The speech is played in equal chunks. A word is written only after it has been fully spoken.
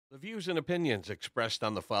The views and opinions expressed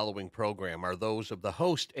on the following program are those of the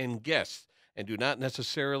host and guests and do not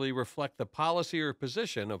necessarily reflect the policy or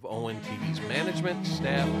position of ONTV's management,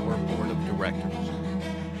 staff, or board of directors.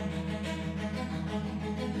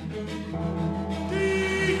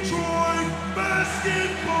 Detroit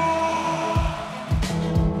basketball.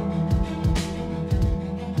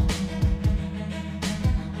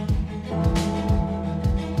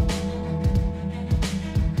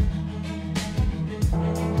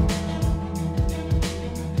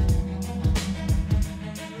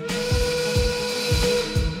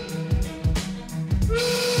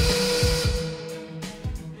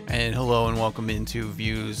 And hello and welcome into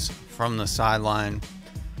Views from the Sideline.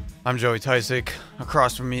 I'm Joey Tysick.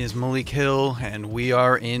 Across from me is Malik Hill, and we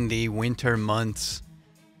are in the winter months.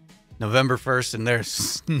 November 1st, and there's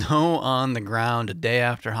snow on the ground a day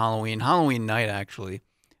after Halloween. Halloween night, actually.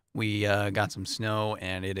 We got some snow,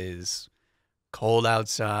 and it is cold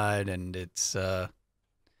outside, and it's, I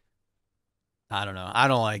don't know. I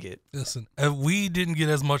don't like it. Listen, we didn't get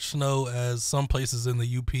as much snow as some places in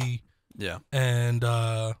the UP. Yeah. And,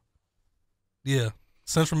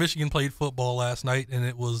 Central Michigan played football last night, and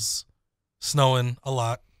it was snowing a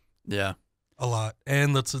lot. Yeah. A lot.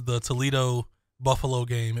 And the Toledo-Buffalo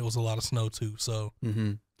game, it was a lot of snow, too. So,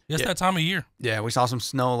 It's that time of year. Yeah, we saw some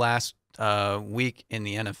snow last week in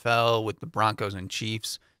the NFL with the Broncos and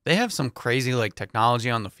Chiefs. They have some crazy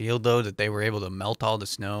technology on the field, though, that they were able to melt all the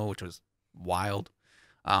snow, which was wild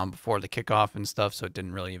before the kickoff and stuff, so it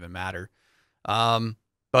didn't really even matter.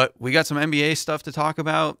 But we got some NBA stuff to talk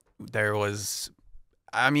about. There was,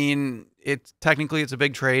 it's a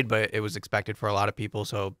big trade, but it was expected for a lot of people.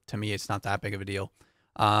 So to me, it's not that big of a deal.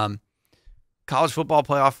 College football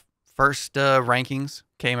playoff first rankings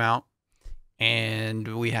came out,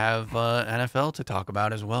 and we have NFL to talk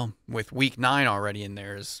about as well. With week 9 already in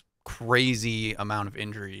there's crazy amount of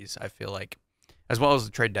injuries, I feel like, as well as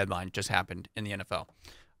the trade deadline just happened in the NFL.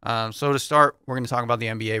 So to start, we're going to talk about the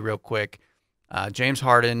NBA real quick. James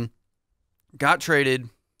Harden got traded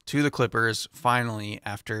to the Clippers finally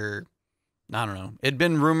after, I don't know, it'd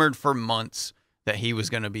been rumored for months that he was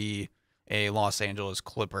going to be a Los Angeles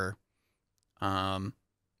Clipper.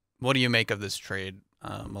 What do you make of this trade,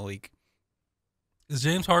 Malik? Is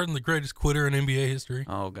James Harden the greatest quitter in NBA history?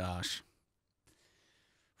 Oh, gosh.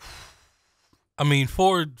 I mean,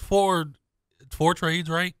 four trades,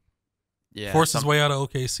 right? Yeah. Forced his way out of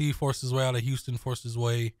OKC, forced his way out of Houston, forced his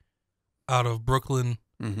way out of Brooklyn,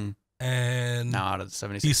 and now out of the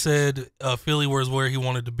 76ers. He said Philly was where he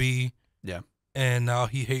wanted to be. Yeah. And now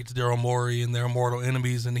he hates Daryl Morey and they're mortal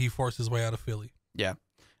enemies, and he forced his way out of Philly. Yeah.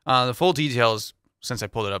 The full details, since I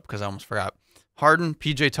pulled it up because I almost forgot. Harden,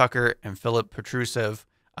 PJ Tucker, and Philip Petrusev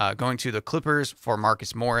going to the Clippers for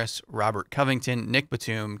Marcus Morris, Robert Covington, Nick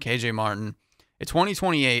Batum, KJ Martin, a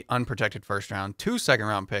 2028 unprotected first round, 2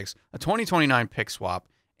 second-round picks, a 2029 pick swap,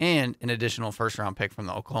 and an additional first-round pick from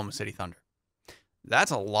the Oklahoma City Thunder. That's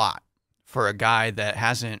a lot for a guy that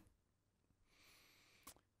hasn't,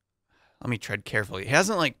 let me tread carefully, he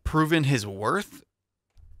hasn't, proven his worth.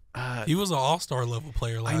 He was an all-star level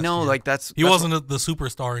player last year. I know, he wasn't the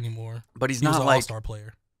superstar anymore. But he was not an all-star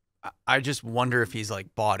player. I just wonder if he's,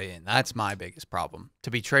 bought in. That's my biggest problem,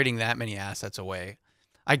 to be trading that many assets away.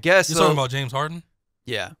 I guess you're talking about James Harden?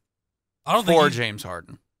 Yeah. James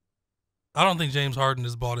Harden. I don't think James Harden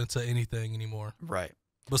is bought into anything anymore. Right.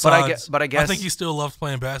 Besides, but I guess I think he still loves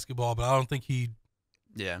playing basketball, but I don't think he.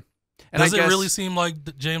 Yeah. And does it really seem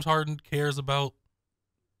like James Harden cares about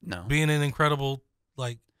being an incredible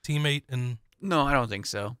teammate? And no, I don't think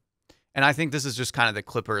so. And I think this is just kind of the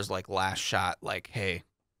Clippers last shot. Hey,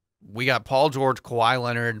 we got Paul George, Kawhi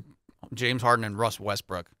Leonard, James Harden, and Russ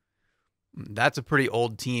Westbrook. That's a pretty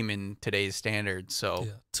old team in today's standards. So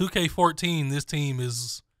 2K14, this team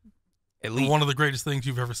is elite. One of the greatest things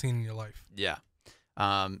you've ever seen in your life. Yeah.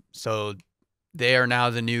 So they are now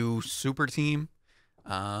the new super team.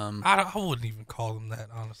 I wouldn't even call them that,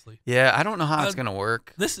 honestly. Yeah, I don't know how it's gonna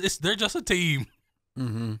work. They're just a team.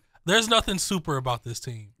 Mm-hmm. There's nothing super about this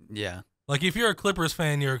team. Yeah. If you're a Clippers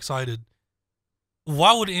fan, you're excited.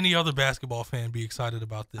 Why would any other basketball fan be excited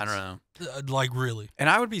about this? I don't know. Really. And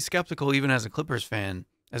I would be skeptical even as a Clippers fan.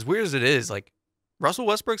 As weird as it is, Russell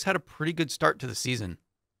Westbrook's had a pretty good start to the season.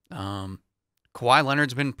 Kawhi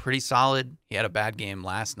Leonard's been pretty solid. He had a bad game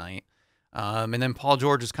last night. And then Paul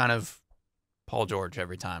George is kind of Paul George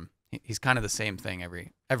every time. He's kind of the same thing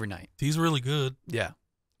every night. He's really good. Yeah,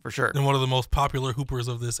 for sure. And one of the most popular hoopers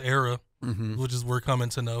of this era, which is we're coming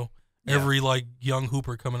to know. Yeah. Every young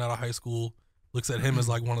hooper coming out of high school looks at him as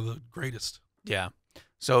one of the greatest. Yeah.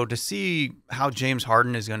 So to see how James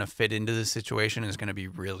Harden is going to fit into this situation is going to be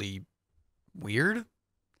really weird.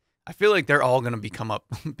 I feel like they're all going to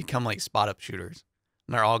become like spot up shooters.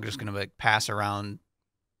 And they're all just going to like pass around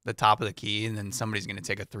the top of the key, and then somebody's going to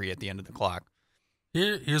take a three at the end of the clock.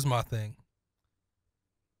 Here's my thing.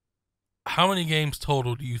 How many games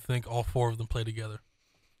total do you think all 4 of them play together?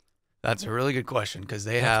 That's a really good question because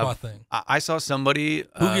they That's have. my thing. I saw somebody.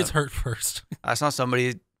 Who gets hurt first? I saw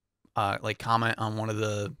somebody like comment on one of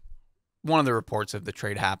the reports of the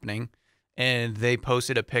trade happening, and they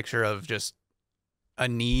posted a picture of just a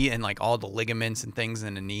knee and like all the ligaments and things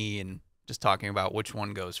in a knee, and just talking about which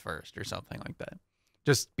one goes first or something like that.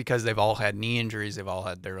 Just because they've all had knee injuries, they've all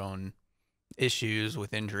had their own issues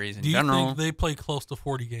with injuries in general. Do you think they play close to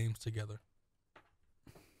 40 games together?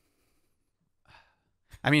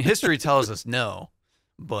 I mean, history tells us no,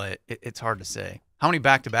 but it's hard to say. How many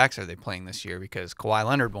back-to-backs are they playing this year? Because Kawhi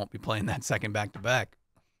Leonard won't be playing that second back-to-back.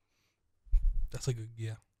 That's a good,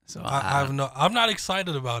 yeah. So I'm not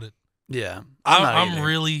excited about it. Yeah, I'm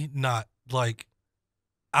really not. Like,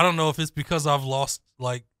 I don't know if it's because I've lost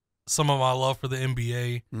like some of my love for the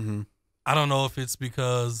NBA. Mm-hmm. I don't know if it's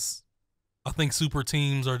because I think super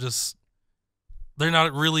teams are they're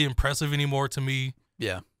not really impressive anymore to me.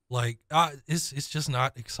 Yeah. Like, it's just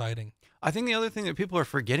not exciting. I think the other thing that people are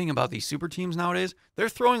forgetting about these super teams nowadays, they're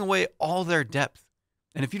throwing away all their depth.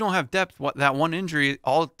 And if you don't have depth, that one injury,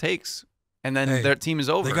 all it takes, and then their team is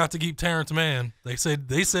over. They got to keep Terrence Mann. They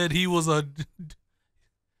said he was a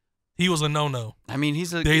no-no. I mean,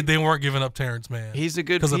 they weren't giving up Terrence Mann. He's a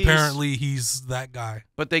good because apparently he's that guy.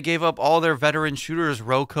 But they gave up all their veteran shooters,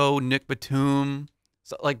 Rocco, Nick Batum.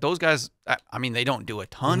 So, like, those guys, I mean, they don't do a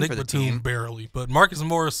ton for the team. Nick Batum barely, but Marcus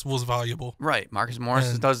Morris was valuable. Right. Marcus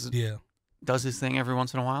Morris does his thing every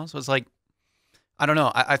once in a while. So it's like, I don't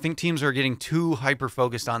know. I think teams are getting too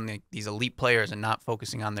hyper-focused on these elite players and not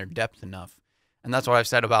focusing on their depth enough. And that's what I've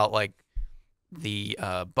said about, like, the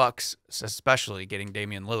Bucks, especially getting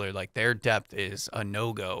Damian Lillard. Like, their depth is a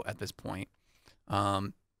no-go at this point.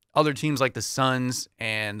 Other teams like the Suns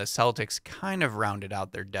and the Celtics kind of rounded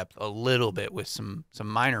out their depth a little bit with some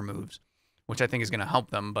minor moves, which I think is going to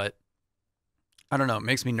help them. But I don't know. It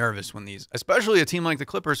makes me nervous when especially a team like the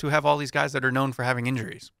Clippers who have all these guys that are known for having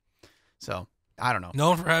injuries. So I don't know.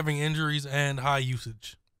 Known for having injuries and high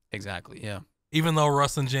usage. Exactly, yeah. Even though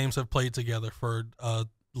Russ and James have played together for a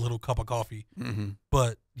little cup of coffee. Mm-hmm.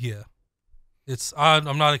 But, yeah,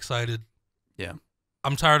 I'm not excited. Yeah.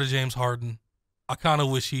 I'm tired of James Harden. I kind of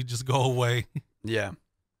wish he'd just go away. Yeah.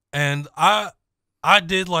 And I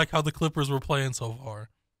did like how the Clippers were playing so far.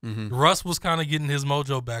 Mm-hmm. Russ was kind of getting his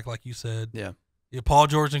mojo back, like you said. Yeah. Paul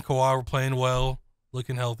George and Kawhi were playing well,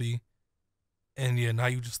 looking healthy. And, yeah, now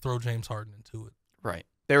you just throw James Harden into it. Right.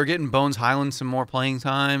 They were getting Bones Highland some more playing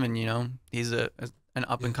time, and, he's an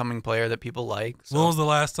up-and-coming player that people like. So. When was the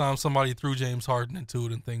last time somebody threw James Harden into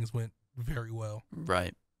it and things went very well?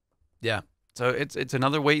 Right. Yeah. So it's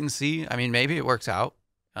another wait and see. I mean, maybe it works out.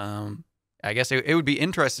 I guess it would be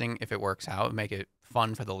interesting if it works out and make it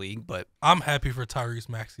fun for the league. But I'm happy for Tyrese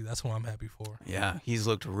Maxey. That's what I'm happy for. Yeah, he's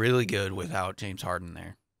looked really good without James Harden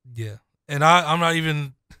there. Yeah, and I'm not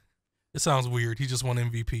even. It sounds weird. He just won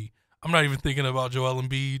MVP. I'm not even thinking about Joel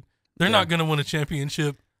Embiid. They're not going to win a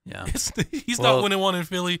championship. Yeah, he's not winning one in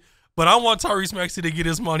Philly. But I want Tyrese Maxey to get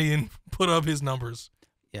his money and put up his numbers.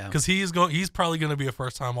 Yeah, because he's probably going to be a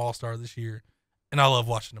first-time All-Star this year, and I love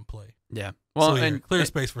watching him play. Yeah, well, so, and clear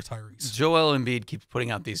space for Tyrese. Joel Embiid keeps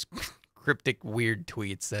putting out these cryptic, weird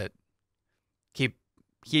tweets that keep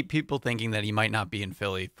people thinking that he might not be in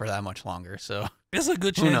Philly for that much longer. So it's a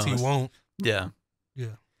good chance he won't. Yeah,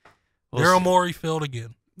 yeah. Daryl Morey failed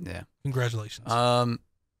again. Yeah, congratulations.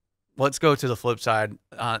 Let's go to the flip side.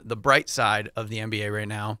 The bright side of the NBA right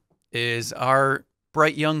now is our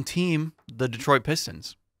bright young team, the Detroit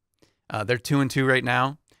Pistons. They're 2-2 right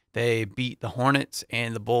now. They beat the Hornets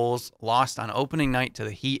and the Bulls, lost on opening night to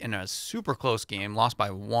the Heat in a super close game, lost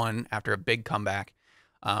by 1 after a big comeback,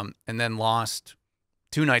 and then lost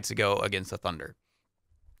 2 nights ago against the Thunder.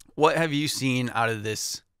 What have you seen out of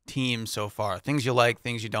this team so far? Things you like,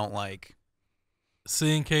 things you don't like?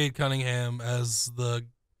 Seeing Cade Cunningham as the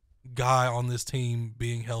guy on this team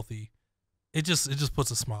being healthy, it just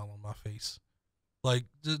puts a smile on my face. Like,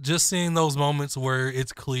 just seeing those moments where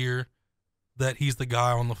it's clear that he's the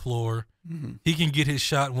guy on the floor. Mm-hmm. He can get his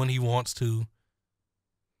shot when he wants to.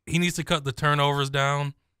 He needs to cut the turnovers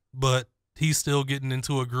down, but he's still getting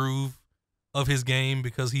into a groove of his game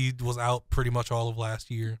because he was out pretty much all of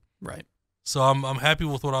last year. Right. So I'm happy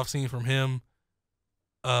with what I've seen from him.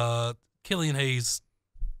 Killian Hayes,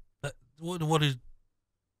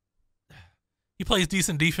 he plays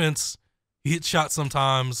decent defense. He hits shots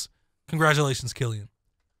sometimes. Congratulations, Killian.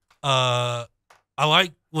 I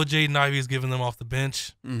like what Jaden Ivey is giving them off the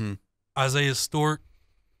bench. Mm-hmm. Isaiah Stewart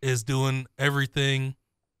is doing everything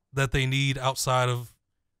that they need outside of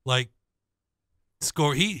like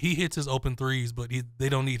score. He hits his open threes, but they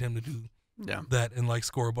don't need him to do that and like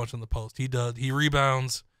score a bunch on the post. He does. He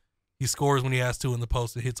rebounds. He scores when he has to in the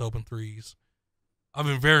post and hits open threes. I've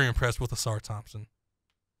been very impressed with Asar Thompson.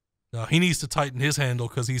 Now, he needs to tighten his handle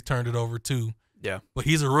because he's turned it over too. Yeah. But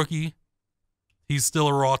he's a rookie. He's still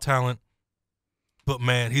a raw talent. But,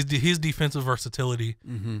 man, his defensive versatility,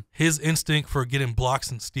 his instinct for getting blocks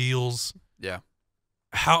and steals,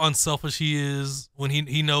 how unselfish he is when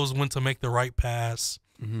he knows when to make the right pass.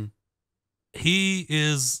 Mm-hmm. He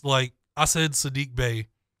is like, I said Sadiq Bey.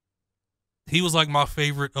 He was like my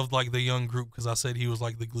favorite of like the young group because I said he was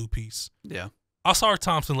like the glue piece. Yeah. Asar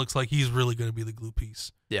Thompson looks like he's really going to be the glue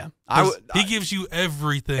piece. Yeah. He gives you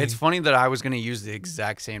everything. It's funny that I was going to use the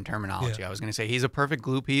exact same terminology. Yeah. I was going to say he's a perfect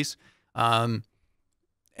glue piece.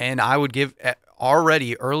 And I would give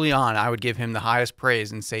already early on, I would give him the highest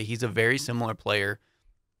praise and say he's a very similar player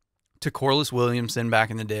to Corliss Williamson back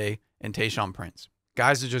in the day and Tayshaun Prince.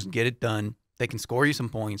 Guys that just get it done. They can score you some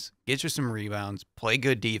points, get you some rebounds, play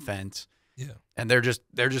good defense. Yeah. And they're just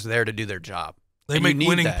there to do their job. They make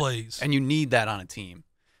winning plays. And you need that on a team.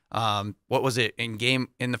 What was it in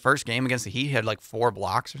the first game against the Heat? He had like 4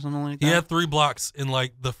 blocks or something like that. He had 3 blocks in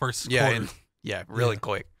like the first quarter. Really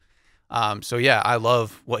quick. So yeah, I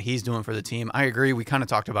love what he's doing for the team. I agree. We kind of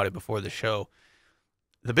talked about it before the show.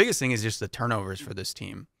 The biggest thing is just the turnovers for this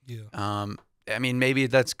team. Yeah. I mean, maybe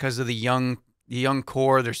that's because of the young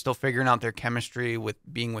core. They're still figuring out their chemistry with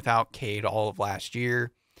being without Cade all of last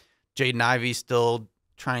year. Jaden Ivey still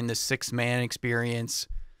trying the 6-man experience.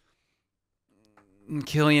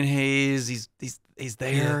 Killian Hayes, he's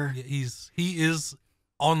there. Yeah, he is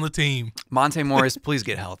on the team. Monte Morris, please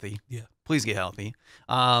get healthy. Yeah. Please get healthy.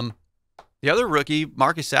 The other rookie,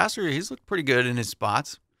 Marcus Sasser, he's looked pretty good in his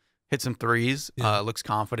spots. Hit some threes. Yeah. Looks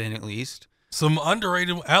confident at least. Some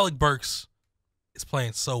underrated. Alec Burks is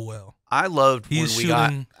playing so well. I loved when He's we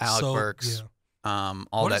got shooting Alec Burks all that time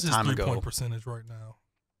What is his ago. three-point percentage right now?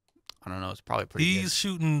 I don't know. It's probably pretty He's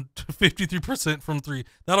shooting 53% from 3.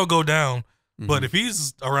 That'll go down. good. But if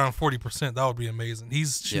he's around 40%, that would be amazing.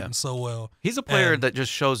 He's shooting so well. He's a player And- that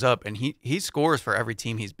just shows up and he scores for every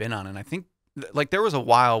team he's been on. And I think like there was a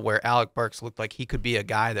while where Alec Burks looked like he could be a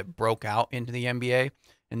guy that broke out into the NBA,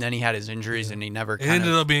 and then he had his injuries and he never. It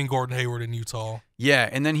ended up being Gordon Hayward in Utah. Yeah,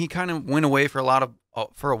 and then he kind of went away for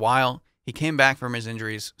a while. He came back from his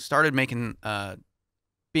injuries, started making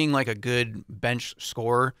being like a good bench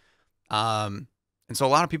scorer. And so a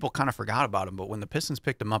lot of people kind of forgot about him, but when the Pistons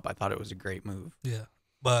picked him up, I thought it was a great move. Yeah.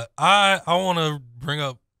 But I want to bring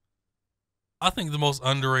up, I think the most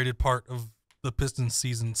underrated part of the Pistons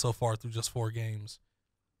season so far through just 4 games.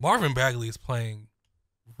 Marvin Bagley is playing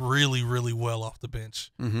really, really well off the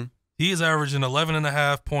bench. Mm-hmm. He is averaging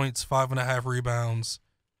 11.5 points, 5.5 rebounds,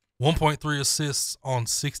 1.3 assists on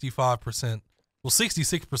 65%. Well,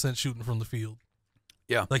 66% shooting from the field.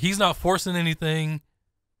 Yeah. Like he's not forcing anything.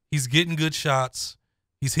 He's getting good shots.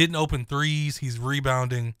 He's hitting open threes. He's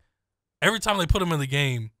rebounding. Every time they put him in the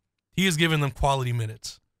game, he is giving them quality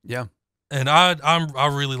minutes. Yeah. And I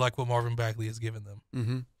really like what Marvin Bagley has given them.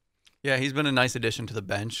 Mm-hmm. Yeah, he's been a nice addition to the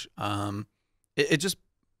bench. It just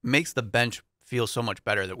makes the bench feel so much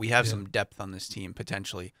better that we have some depth on this team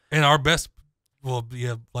potentially. And our best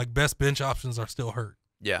bench options are still hurt.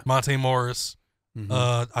 Yeah. Monte Morris,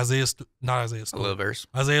 Isaiah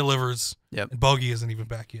Livers. Yep. And Bogey isn't even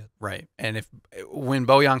back yet. Right. And when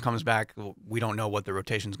Bojan comes back, we don't know what the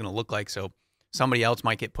rotation is going to look like. So somebody else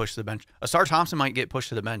might get pushed to the bench. Asar Thompson might get pushed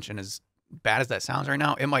to the bench, and as bad as that sounds right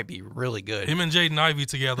now, it might be really good. Him and Jaden Ivey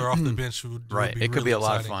together off the bench would be It could really be a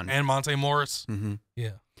lot of exciting. fun. And Monte Morris. Mm-hmm.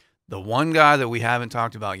 Yeah. The one guy that we haven't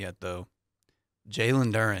talked about yet, though,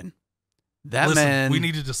 Jalen Duren. We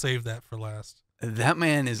needed to save that for last. That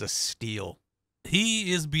man is a steal.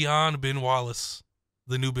 He is beyond Ben Wallace,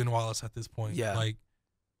 the new Ben Wallace at this point. Yeah. Like,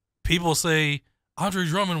 people say Andre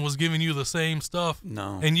Drummond was giving you the same stuff.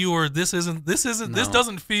 No. And you were, this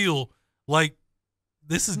doesn't feel like,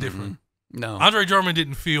 this is different. No. Andre Drummond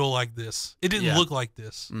didn't feel like this. It didn't look like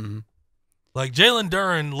this. Mm-hmm. Like, Jalen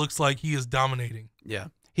Duren looks like he is dominating. Yeah.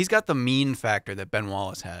 He's got the mean factor that Ben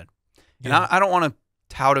Wallace had. And Yeah. I don't want to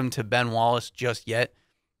tout him to Ben Wallace just yet,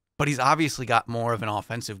 but he's obviously got more of an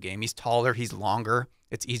offensive game. He's taller. He's longer.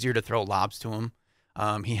 It's easier to throw lobs to him.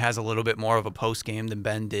 He has a little bit more of a post game than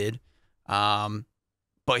Ben did.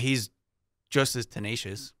 But he's just as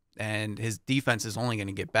tenacious, and his defense is only going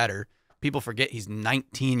to get better. People forget he's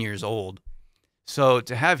 19 years old. So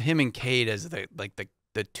to have him and Cade as the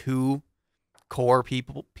 2 core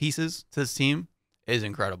pieces to this team, is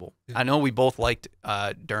incredible. Yeah. I know we both liked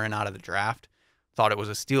Duren out of the draft. Thought it was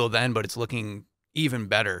a steal then, but it's looking even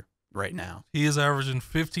better right now. He is averaging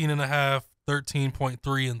 15.5,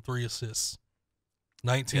 13.3, and 3 assists.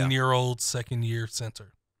 19-year-old, second-year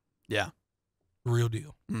center. Yeah. Real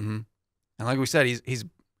deal. Mm-hmm. And like we said, he's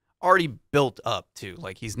already built up, too.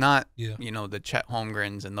 Like, he's not, the Chet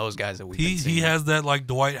Holmgrens and those guys that we've been seeing. He has that, like,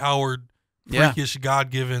 Dwight Howard, freakish,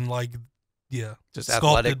 God-given, like, just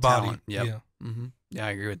sculpted athletic body. talent. Yep. Yeah. Mm-hmm. Yeah, I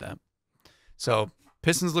agree with that. So,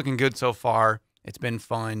 Pistons looking good so far. It's been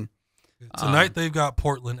fun. Tonight they've got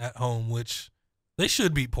Portland at home, which they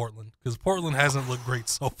should beat Portland because Portland hasn't looked great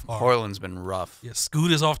so far. Portland's been rough. Yeah,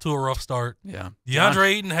 Scoot is off to a rough start. Yeah.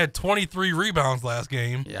 DeAndre Ayton had 23 rebounds last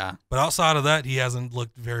game. Yeah. But outside of that, he hasn't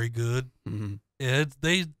looked very good. Mm-hmm. Yeah,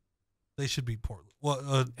 they should beat Portland.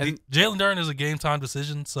 Well, Jalen Duren is a game-time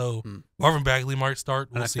decision, so Marvin Bagley might start.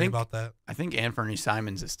 We'll see about that. I think Anthony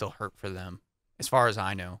Simons is still hurt for them, as far as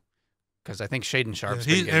I know, because I think Shaden Sharp's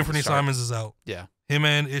been getting Anthony the start. Simons is out. Yeah. Him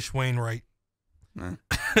and Ish Wainwright. And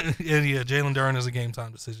Jalen Duren is a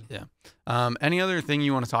game-time decision. Yeah. Any other thing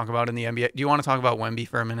you want to talk about in the NBA? Do you want to talk about Wemby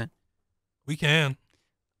for a minute? We can.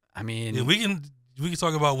 I mean, we can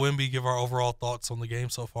talk about Wemby. Give our overall thoughts on the game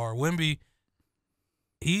so far. Wemby,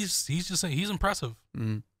 he's impressive.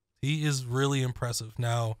 Mm-hmm. He is really impressive.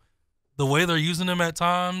 Now, the way they're using him at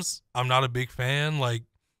times, I'm not a big fan. Like,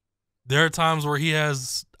 there are times where he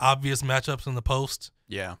has obvious matchups in the post.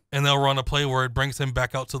 Yeah. And they'll run a play where it brings him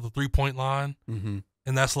back out to the 3-point line. Mm-hmm.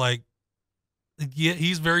 And that's like, yeah,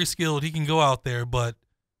 he's very skilled. He can go out there, but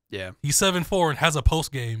he's 7'4" and has a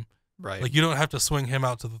post game. Right. Like, you don't have to swing him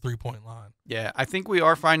out to the 3-point line. Yeah, I think we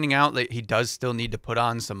are finding out that he does still need to put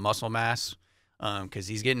on some muscle mass because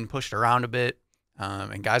he's getting pushed around a bit,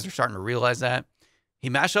 and guys are starting to realize that. He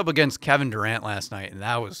matched up against Kevin Durant last night, and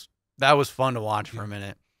that was fun to watch for a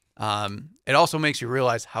minute. It also makes you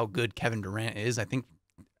realize how good Kevin Durant is. I think,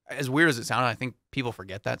 as weird as it sounded, I think people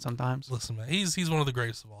forget that sometimes. Listen, man, he's one of the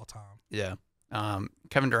greatest of all time. Yeah.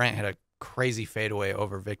 Kevin Durant had a crazy fadeaway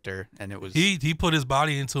over Victor, and it was he put his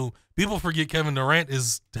body into. People forget Kevin Durant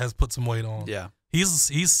has put some weight on. Yeah.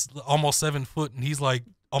 He's almost 7 foot, and he's like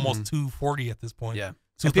almost 240 at this point. Yeah.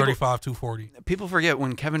 235, 240. People forget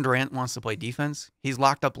when Kevin Durant wants to play defense, he's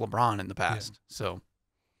locked up LeBron in the past. Yeah. So,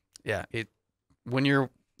 yeah, when you're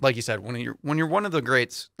like you said, when you're one of the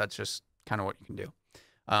greats, that's just kind of what you can do.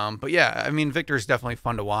 But yeah, I mean, Victor is definitely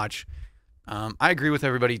fun to watch. I agree with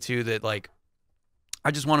everybody too that like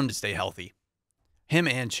I just want him to stay healthy, him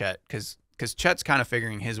and Chet, because Chet's kind of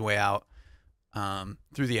figuring his way out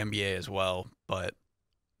through the NBA as well. But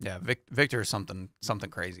yeah, Victor is something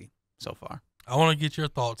crazy so far. I want to get your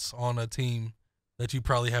thoughts on a team that you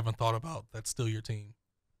probably haven't thought about that's still your team.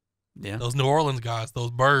 Yeah, those New Orleans guys,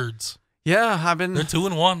 those Birds. Yeah, they're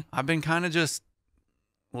 2-1. I've been kind of just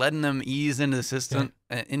letting them ease into the system,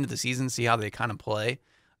 into the season, see how they kind of play.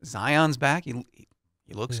 Zion's back. He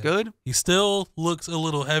looks good. He still looks a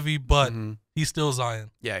little heavy, but he's still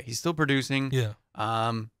Zion. Yeah, he's still producing. Yeah.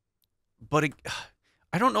 But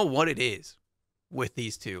I don't know what it is with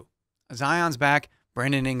these two. Zion's back.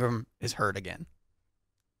 Brandon Ingram is hurt again.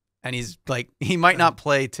 And he's like, he might not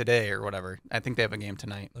play today or whatever. I think they have a game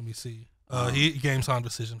tonight. Let me see. He game time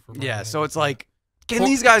decision for Brandon Yeah, so Ingram. it's like, can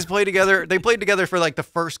these guys play together? They played together for like the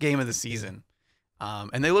first game of the season.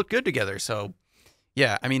 And they look good together. So,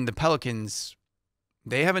 yeah, I mean, the Pelicans,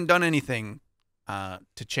 they haven't done anything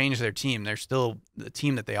to change their team. They're still the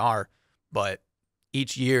team that they are. But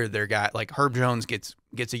each year, their guy, like Herb Jones gets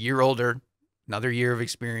a year older, another year of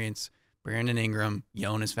experience. Brandon Ingram,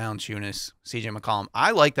 Jonas Valanciunas, CJ McCollum.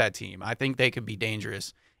 I like that team. I think they could be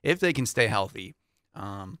dangerous if they can stay healthy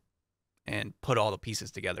and put all the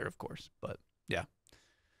pieces together, of course. But, yeah,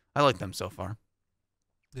 I like them so far.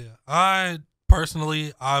 Yeah, I've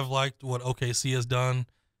liked what OKC has done.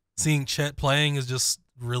 Seeing Chet playing is just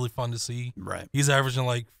really fun to see. Right. He's averaging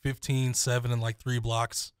like 15, 7, and like 3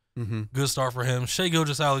 blocks. Mm-hmm. Good start for him. Shai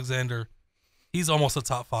Gilgeous-Alexander, he's almost a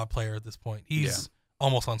top 5 player at this point. He's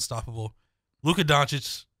almost unstoppable. Luka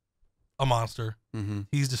Doncic, a monster. Mm-hmm.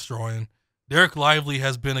 He's destroying. Derek Lively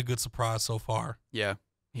has been a good surprise so far. Yeah,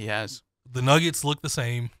 he has. The Nuggets look the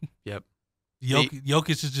same. Yep.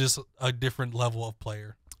 Jokic is just a different level of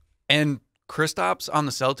player. And Kristaps on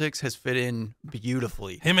the Celtics has fit in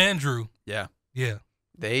beautifully. Him and Drew. Yeah. Yeah.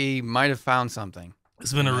 They might have found something.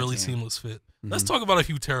 It's been a really seamless fit. Mm-hmm. Let's talk about a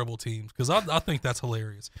few terrible teams because I think that's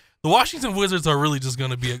hilarious. The Washington Wizards are really just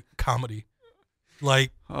going to be a comedy.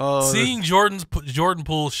 Like, seeing Jordan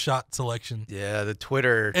Poole's shot selection. Yeah, the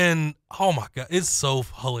Twitter. And, oh, my God, it's so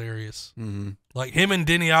hilarious. Mm-hmm. Like, him and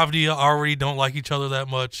Denny Avdia already don't like each other that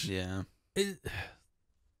much. Yeah.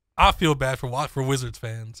 I feel bad for Wizards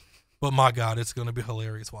fans, but my God, it's going to be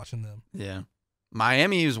hilarious watching them. Yeah.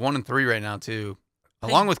 Miami is 1-3 right now too,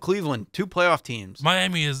 along with Cleveland, 2 playoff teams.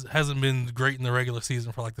 Miami hasn't been great in the regular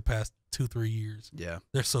season for like the past 2-3 years. Yeah.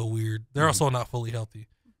 They're so weird. They're also not fully healthy.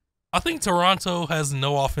 I think Toronto has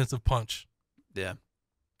no offensive punch. Yeah.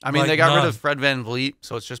 I mean, Like, they got rid none. of Fred VanVleet,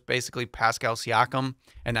 so it's just basically Pascal Siakam,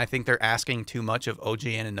 and I think they're asking too much of OG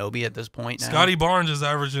Anunoby at this point now. Scotty Barnes is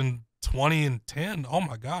averaging 20 and 10. Oh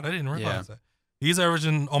my God, I didn't realize that. He's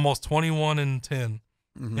averaging almost 21 and 10,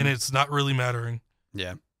 Mhm. and it's not really mattering.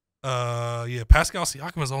 Yeah. Pascal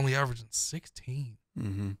Siakam is only averaging 16.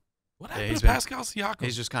 Mm-hmm. What happened he's to been- Pascal Siakam?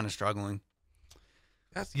 He's just kind of struggling.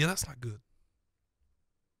 That's not good.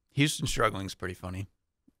 Houston struggling is pretty funny.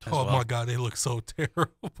 as Oh well. my God, they look so terrible.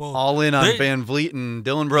 All in on They- Van Vliet and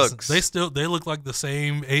Dylan Listen, Brooks. they look like the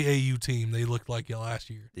same AAU team they looked like last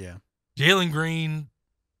year. Yeah. Jalen Green,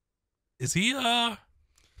 is he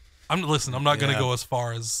I'm not gonna Yeah. go as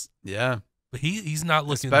far as, Yeah. but he's not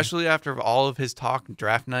looking, Especially after all of his talk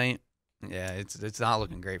draft night. Yeah, it's not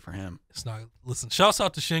looking great for him. it's not. Listen, shouts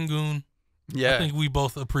out to Şengün. Yeah. I think we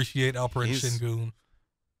both appreciate Alperen He's Şengün.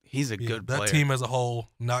 He's a Yeah, good that player. team as a whole,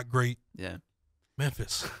 not great. Yeah.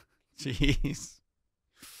 Memphis, Jeez.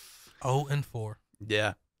 0-4.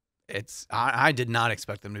 Yeah. I did not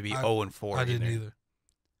expect them to be 0-4. I didn't either.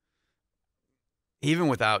 Even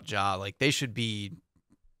without Ja, like they should be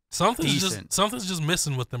Something's decent. just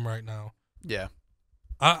missing with them right now. yeah.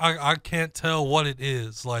 I can't tell what it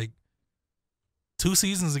is. Like 2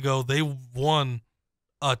 seasons ago, they won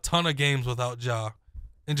a ton of games without Ja,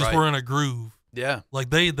 and just Right. were in a groove. Yeah.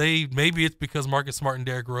 Like they maybe it's because Marcus Smart and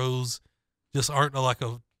Derrick Rose just aren't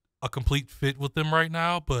a complete fit with them right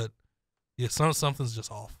now. But yeah, something's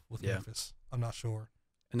just off with Yeah. Memphis. I'm not sure.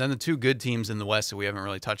 And then the 2 good teams in the West that we haven't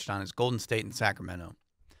really touched on is Golden State and Sacramento.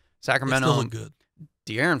 They Sacramento, still look good.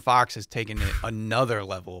 De'Aaron Fox has taken it another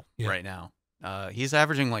level Yeah. right now. He's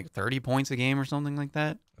averaging like 30 points a game or something like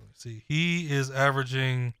that. Let me see. He is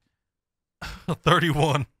averaging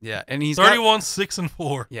 31. Yeah, and he's 31, 6 and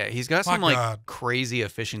 4. Yeah, he's got My some like God. crazy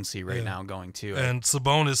efficiency right Yeah. now going too. And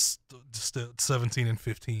Sabonis just at 17 and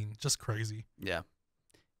 15. Just crazy. Yeah,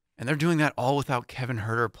 and they're doing that all without Kevin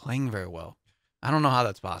Huerter playing very well. I don't know how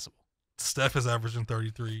that's possible. Steph is averaging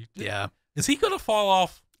 33. Yeah, Is he going to fall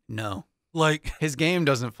off? no, Like, his game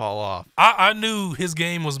doesn't fall off. I knew his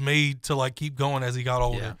game was made to like keep going as he got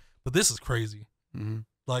older, Yeah. but this is crazy. hmm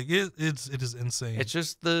Like it is insane. It's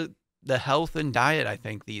just the health and diet. I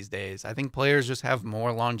think these days, I think players just have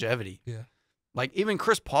more longevity. Yeah. Like even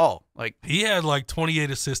Chris Paul, like He had like 28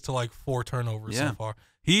 assists to like 4 turnovers Yeah. so far.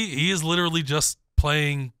 He is literally just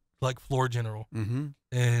playing like floor general,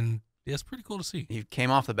 and yeah, it's pretty cool to see. he came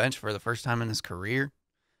off the bench for the first time in his career,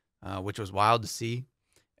 which was wild to see.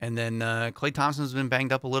 And then Klay Thompson's been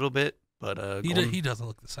banged up a little bit, but He doesn't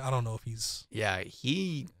look the same. I don't know if he's. yeah,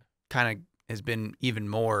 he kind of has been even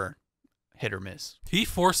more hit or miss. He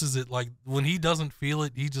forces it, like when he doesn't feel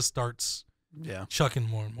it, he just starts Yeah. chucking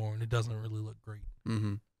more and more, and it doesn't really look great.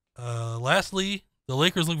 Mm-hmm. Lastly, the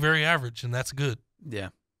Lakers look very average, and that's good. Yeah.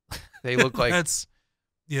 They look like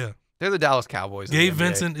yeah. they're the Dallas Cowboys. of the Gabe NBA.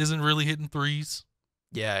 Vincent isn't really hitting threes.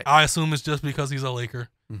 Yeah. I assume it's just because he's a Laker.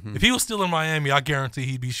 Mhm. If he was still in Miami, I guarantee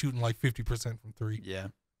he'd be shooting like 50% from 3. Yeah.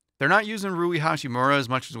 They're not using Rui Hashimura as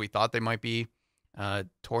much as we thought they might be.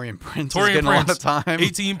 Torian Prince is Torian getting a lot Prince, of time.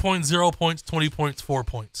 18.0 points, 20 points, 4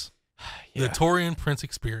 points. Yeah. The Torian Prince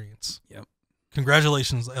experience. Yep.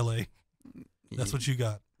 Congratulations, LA. That's what you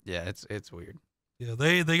got. Yeah, it's weird. Yeah,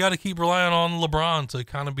 they got to keep relying on LeBron to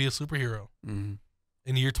kind of be a superhero Mm-hmm.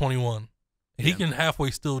 in year 21. And he Yeah. can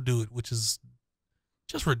halfway still do it, which is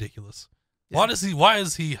just ridiculous. Yeah. Why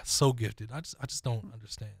is he so gifted? I just don't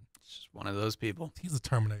understand. It's just one of those people. He's a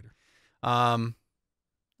Terminator.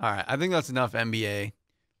 All right, I think that's enough NBA.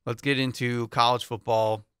 Let's get into college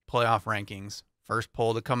football playoff rankings. First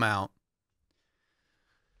poll to come out.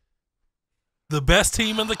 The best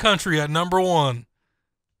team in the country at number 1.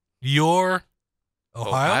 Your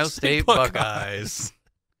Ohio State Buckeyes.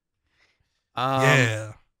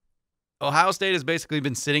 Yeah. Ohio State has basically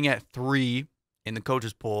been sitting at 3 in the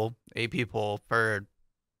coaches poll, AP poll, for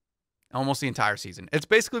almost the entire season. It's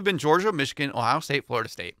basically been Georgia, Michigan, Ohio State, Florida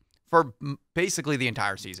State for basically the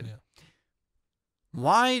entire season. Yeah.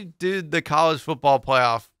 Why did the college football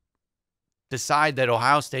playoff decide that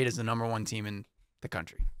Ohio State is the number 1 team in the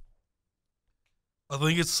country? I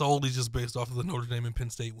think it's solely just based off of the Notre Dame and Penn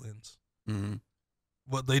State wins. Mm-hmm.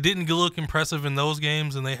 But they didn't look impressive in those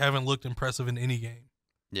games, and they haven't looked impressive in any game.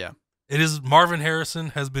 Yeah. It is Marvin Harrison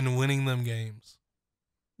has been winning them games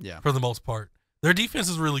Yeah. for the most part. Their defense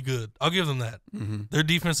is really good. I'll give them that. Mm-hmm. Their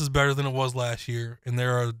defense is better than it was last year, and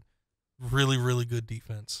they're really, really good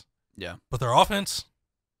defense. Yeah. But their offense,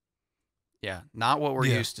 Yeah. Not what we're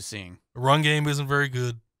used to seeing. the run game isn't very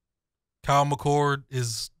good. Kyle McCord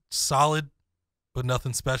is solid, but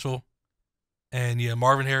nothing special. And yeah,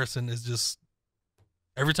 Marvin Harrison is just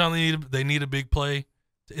every time they need a big play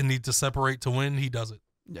and need to separate to win, he does it.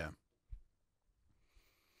 Yeah.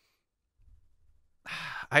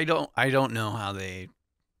 I don't know how they.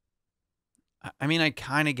 I mean, I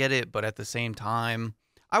kind of get it, but at the same time,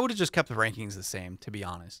 I would have just kept the rankings the same, to be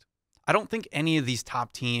honest. I don't think any of these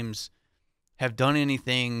top teams have done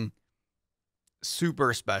anything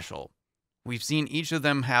super special. We've seen each of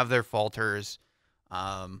them have their falters.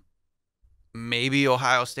 Maybe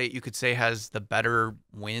Ohio State, you could say, has the better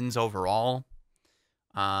wins overall.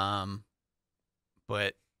 But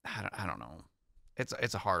I don't know.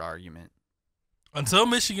 It's a hard argument. Until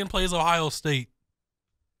Michigan plays Ohio State,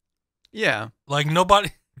 Yeah. like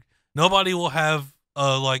nobody will have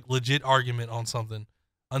a like legit argument on something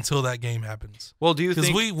until that game happens. Well, do you Because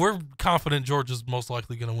think we're confident Georgia's most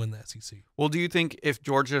likely going to win the SEC. Well, do you think if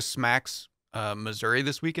Georgia smacks Missouri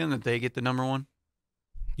this weekend that they get the number one?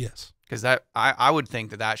 Yes. Because I would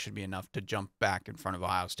think that should be enough to jump back in front of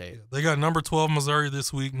Ohio State. Yeah, they got number 12 Missouri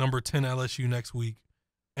this week, number 10 LSU next week,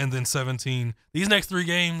 and then 17. These next 3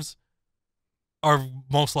 games are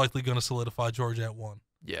most likely going to solidify Georgia at 1.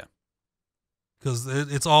 Yeah. Because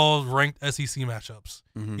it's all ranked SEC matchups.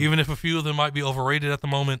 Mhm. Even if a few of them might be overrated at the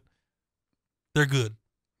moment, they're good.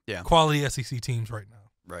 Yeah. Quality SEC teams right now.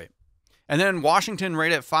 Right. And then Washington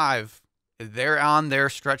right at 5. They're on their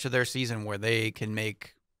stretch of their season where they can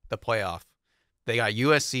make the playoff. They got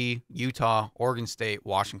USC, Utah, Oregon State,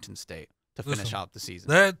 Washington State to finish Listen, out the season.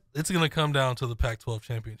 That it's going to come down to the Pac-12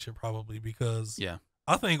 championship probably because Yeah.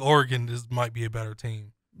 I think Oregon might be a better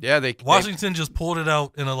team. Yeah, Washington just pulled it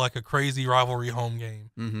out in a crazy rivalry home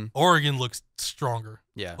game. Mm-hmm. Oregon looks stronger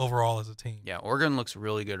Yeah. overall as a team. Yeah, Oregon looks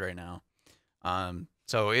really good right now.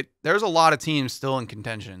 So there's a lot of teams still in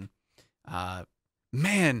contention.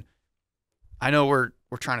 Man, I know we're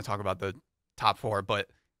trying to talk about the top 4, but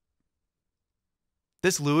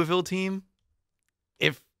this Louisville team,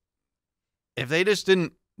 if they just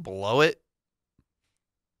didn't blow it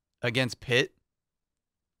against Pitt,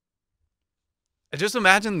 just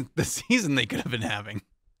imagine the season they could have been having.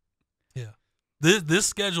 Yeah. This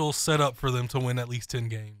schedule's set up for them to win at least 10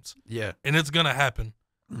 games. Yeah. And it's going to happen.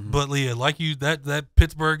 Mm-hmm. But Leah, like you, that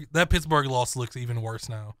Pittsburgh loss looks even worse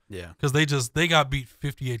now Yeah. because they got beat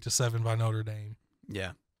 58-7 by Notre Dame.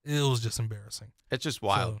 Yeah. It was just embarrassing. It's just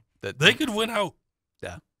wild So, that they could win out.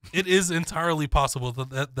 Yeah. It is entirely possible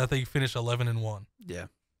that they finish 11-1. Yeah.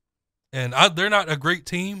 And they're not a great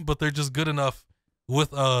team, but they're just good enough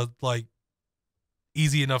with a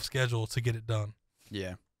easy enough schedule to get it done.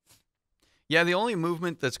 Yeah. Yeah, the only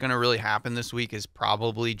movement that's going to really happen this week is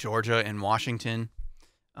probably Georgia and Washington.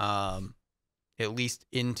 At least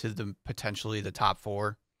into the potentially the top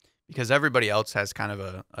 4, because everybody else has kind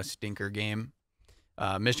of a stinker game.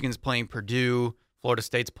 Michigan's playing Purdue, Florida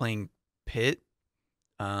State's playing Pitt,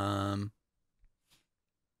 and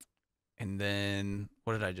then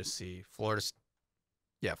what did I just see? Florida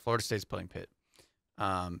State's playing Pitt.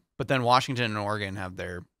 But then Washington and Oregon have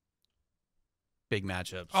their big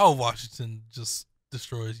matchups. Oh, Washington just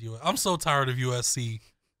destroys you. I'm so tired of USC.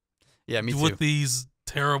 Yeah, me too. With these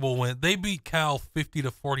terrible wins. They beat Cal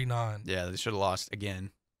 50-49. Yeah, they should have lost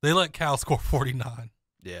again. They let Cal score 49.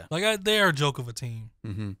 Yeah. They are a joke of a team.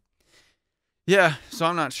 Mm-hmm. Yeah, so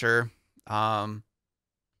I'm not sure. I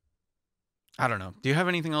don't know. Do you have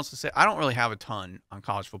anything else to say? I don't really have a ton on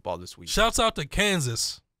college football this week. Shouts out to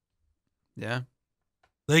Kansas. Yeah.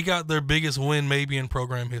 They got their biggest win maybe in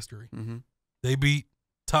program history. Mm-hmm. They beat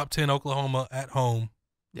top 10 Oklahoma at home.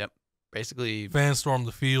 Yep. Basically Fans stormed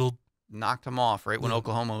the field. knocked them off right when Yeah.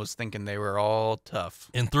 Oklahoma was thinking they were all tough.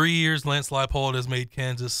 In 3 years, Lance Leipold has made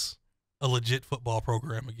Kansas a legit football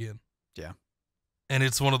program again. Yeah. And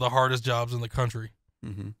it's one of the hardest jobs in the country.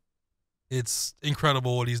 Mm-hmm. It's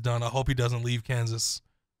incredible what he's done. I hope he doesn't leave Kansas.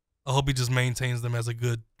 I hope he just maintains them as a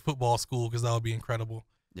good football school because that would be incredible.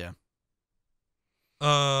 Yeah.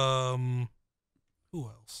 Who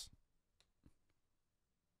else?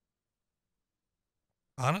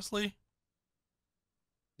 Honestly,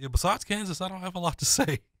 yeah. Besides Kansas, I don't have a lot to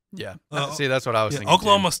say. Yeah. See, that's what I was thinking.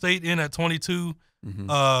 Oklahoma State in at 22.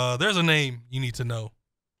 Mm-hmm. There's a name you need to know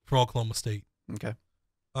from Oklahoma State. Okay.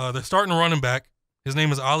 They're starting a running back. His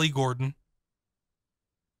name is Ollie Gordon.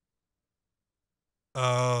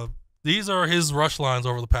 These are his rush lines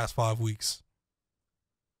over the past 5 weeks.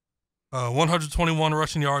 121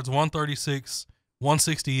 rushing yards, 136,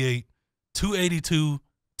 168, 282,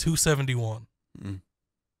 271. Mm.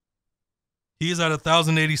 He's at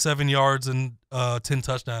 1,087 yards and 10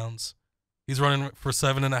 touchdowns. He's running for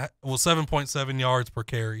 7.7 yards per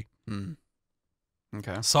carry.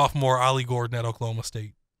 Okay. Sophomore Ollie Gordon at Oklahoma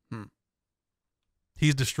State. Hmm.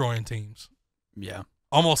 He's destroying teams. Yeah.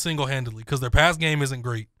 Almost single-handedly because their pass game isn't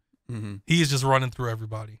great. Mm-hmm. He is just running through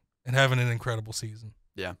everybody and having an incredible season.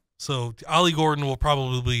 Yeah. So Ollie Gordon will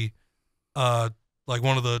probably be like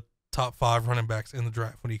one of the top 5 running backs in the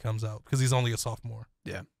draft when he comes out because he's only a sophomore.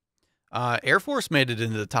 Yeah. Air Force made it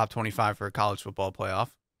into the top 25 for a college football playoff.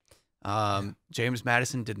 James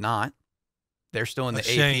Madison did not. They're still in the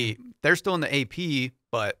AP. They're still in the AP,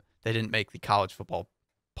 but they didn't make the college football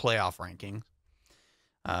playoff rankings,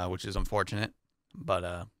 which is unfortunate.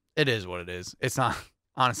 But it is what it is. It's not,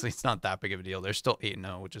 honestly, it's not that big of a deal. They're still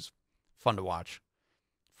 8-0, which is fun to watch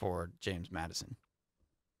for James Madison.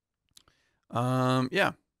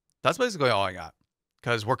 Yeah, that's basically all I got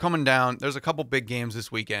because we're coming down. There's a couple big games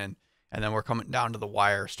this weekend, and then we're coming down to the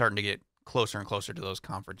wire, starting to get closer and closer to those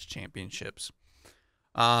conference championships.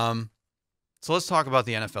 So let's talk about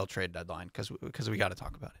the NFL trade deadline because we got to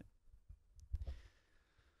talk about it.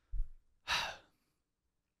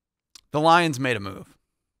 The Lions made a move.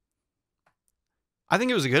 I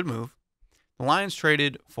think it was a good move. The Lions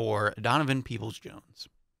traded for Donovan Peoples-Jones,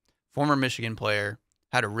 former Michigan player,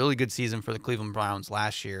 had a really good season for the Cleveland Browns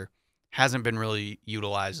last year, hasn't been really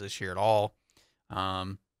utilized this year at all.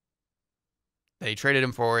 They traded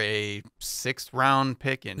him for a 6th-round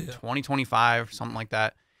pick in 2025, something like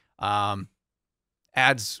that.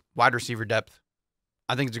 Adds wide receiver depth.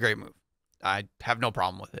 I think it's a great move. I have no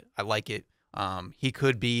problem with it. I like it. He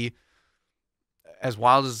could be, as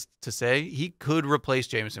wild as to say, he could replace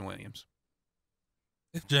Jameson Williams.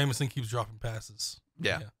 If Jameson keeps dropping passes.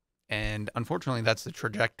 Yeah. And unfortunately, that's the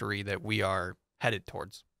trajectory that we are headed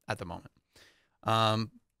towards at the moment.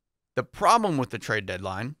 The problem with the trade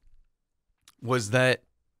deadline was that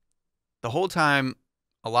the whole time,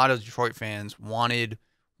 a lot of Detroit fans wanted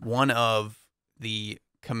one of the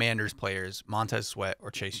Commanders players, Montez Sweat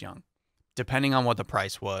or Chase Young, depending on what the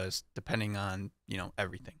price was, depending on,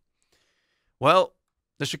 everything. Well,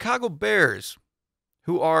 the Chicago Bears,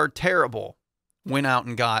 who are terrible, went out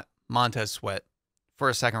and got Montez Sweat for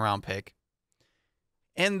a 2nd-round pick.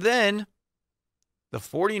 And then the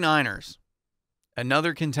 49ers,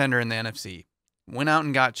 another contender in the NFC, went out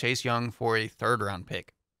and got Chase Young for a 3rd-round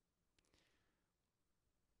pick.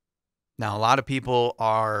 Now, a lot of people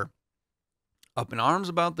are up in arms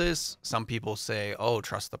about this. Some people say,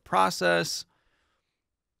 trust the process.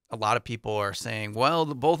 A lot of people are saying, well,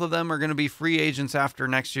 both of them are going to be free agents after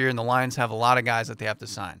next year, and the Lions have a lot of guys that they have to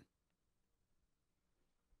sign.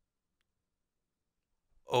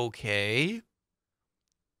 Okay.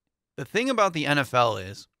 The thing about the NFL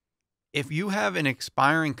is, if you have an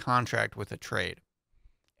expiring contract with a trade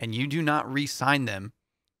and you do not re-sign them,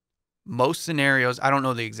 most scenarios, I don't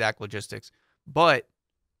know the exact logistics, but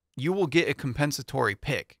you will get a compensatory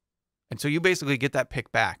pick. And so you basically get that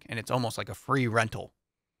pick back, and it's almost like a free rental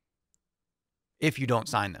if you don't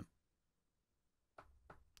sign them.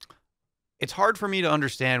 It's hard for me to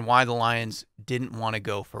understand why the Lions didn't want to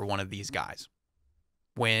go for one of these guys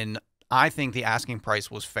when I think the asking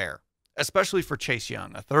price was fair, especially for Chase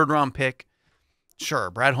Young, a 3rd-round pick. Sure,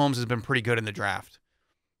 Brad Holmes has been pretty good in the draft,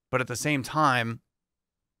 but at the same time,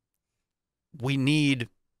 we need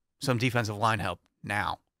some defensive line help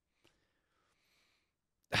now.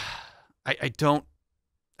 I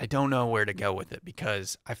don't know where to go with it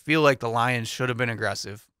because I feel like the Lions should have been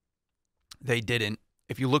aggressive. They didn't.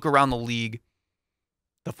 If you look around the league,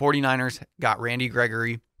 the 49ers got Randy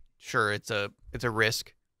Gregory. Sure, it's a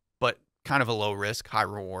risk, but kind of a low risk, high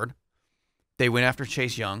reward. They went after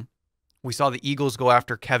Chase Young. We saw the Eagles go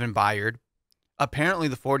after Kevin Byard. Apparently,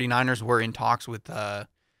 the 49ers were in talks with, I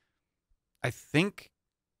think,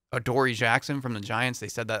 Adoree Jackson from the Giants. They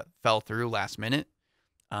said that fell through last minute,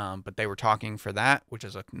 but they were talking for that, which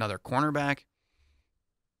is another cornerback.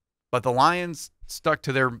 But the Lions stuck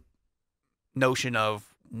to their notion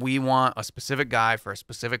of we want a specific guy for a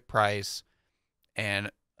specific price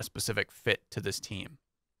and a specific fit to this team.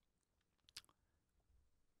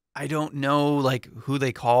 I don't know who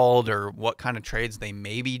they called or what kind of trades they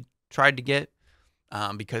maybe tried to get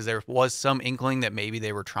because there was some inkling that maybe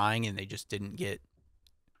they were trying and they just didn't get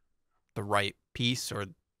the right piece or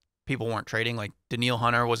people weren't trading. Like Danielle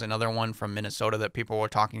Hunter was another one from Minnesota that people were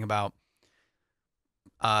talking about.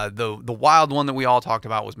 The wild one that we all talked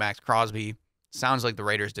about was Max Crosby. Sounds like the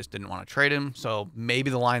Raiders just didn't want to trade him, so maybe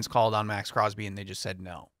the Lions called on Max Crosby and they just said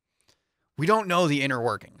no. We don't know the inner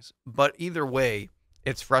workings, but either way,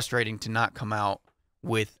 it's frustrating to not come out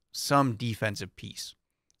with some defensive piece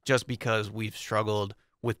just because we've struggled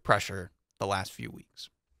with pressure the last few weeks.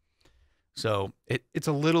 So it's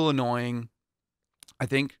a little annoying. I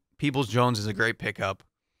think Peoples-Jones is a great pickup,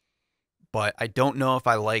 but I don't know if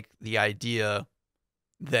I like the idea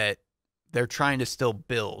that they're trying to still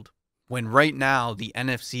build when right now the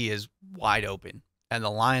NFC is wide open and the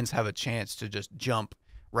Lions have a chance to just jump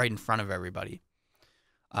right in front of everybody.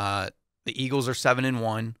 The Eagles are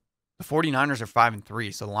 7-1. The 49ers are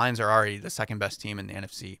 5-3, so the Lions are already the second best team in the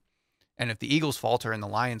NFC. And if the Eagles falter and the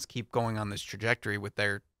Lions keep going on this trajectory with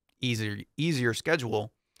their easier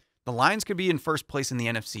schedule, the Lions could be in first place in the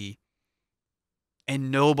NFC,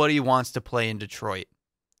 and nobody wants to play in Detroit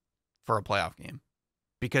for a playoff game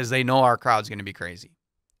because they know our crowd's going to be crazy.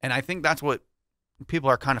 And I think that's what people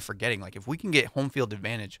are kind of forgetting. Like, if we can get home field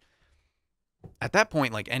advantage, at that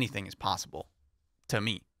point, like, anything is possible to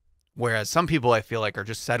me. Whereas some people, I feel like, are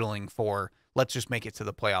just settling for, let's just make it to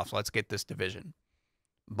the playoffs. Let's get this division.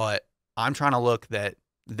 But I'm trying to look that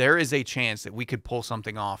there is a chance that we could pull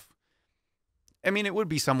something off. I mean, it would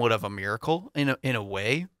be somewhat of a miracle in a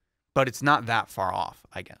way, but it's not that far off,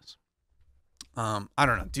 I guess. I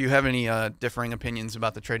don't know. Do you have any differing opinions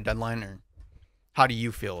about the trade deadline, or how do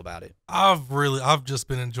you feel about it? I've just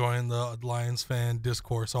been enjoying the Lions fan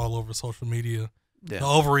discourse all over social media. Yeah. The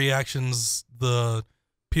overreactions, the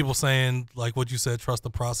people saying, like what you said, trust the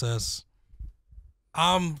process.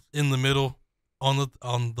 I'm in the middle on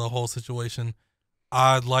the whole situation.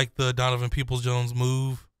 I like the Donovan Peoples-Jones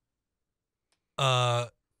move.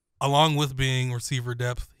 Along with being receiver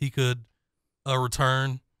depth, he could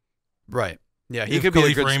return. Right. Yeah, he if could be a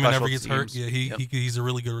Khalif good Raymond special ever gets hurt, teams. yeah, he's a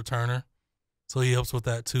really good returner. So he helps with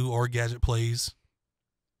that too, or gadget plays.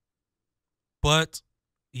 But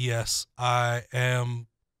yes, I am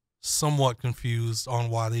somewhat confused on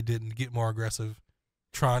why they didn't get more aggressive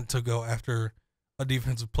trying to go after a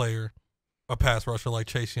defensive player, a pass rusher like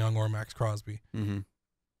Chase Young or Max Crosby. Mm-hmm.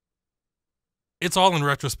 It's all in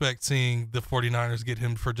retrospect seeing the 49ers get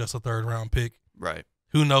him for just a third-round pick. Right.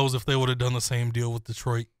 Who knows if they would have done the same deal with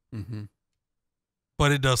Detroit. Mm-hmm.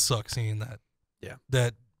 But it does suck seeing that. Yeah.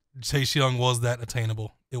 That Chase Young was that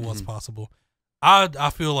attainable. It was possible. I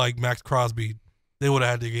feel like Max Crosby, they would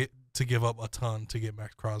have had to give up a ton to get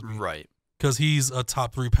Max Crosby. Right. Because he's a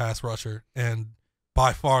top 3 pass rusher and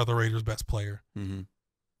by far the Raiders' best player. Mm-hmm.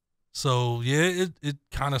 So, yeah, it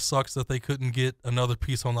kind of sucks that they couldn't get another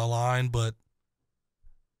piece on the line, but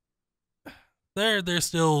they're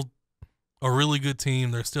still a really good team.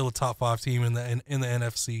 They're still a top 5 team in the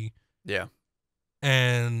NFC. Yeah.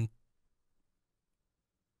 And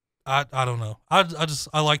I don't know.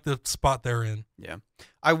 I like the spot they're in. Yeah.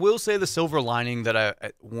 I will say the silver lining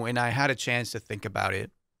that when I had a chance to think about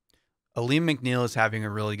it, Aleem McNeil is having a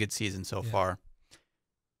really good season so far.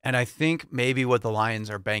 And I think maybe what the Lions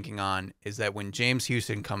are banking on is that when James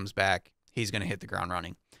Houston comes back, he's going to hit the ground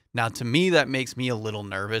running. Now, to me, that makes me a little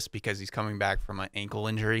nervous because he's coming back from an ankle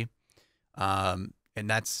injury. And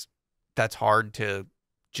that's hard to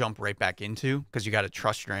jump right back into because you got to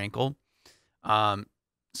trust your ankle.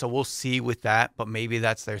 So we'll see with that, but maybe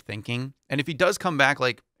that's their thinking. And if he does come back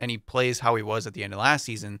and he plays how he was at the end of last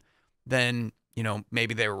season, then,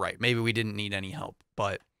 maybe they were right. Maybe we didn't need any help.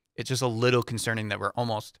 But it's just a little concerning that we're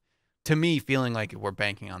almost, to me, feeling like we're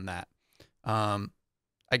banking on that.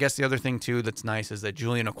 I guess the other thing, too, that's nice is that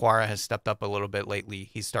Julian Okwara has stepped up a little bit lately.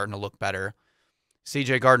 He's starting to look better.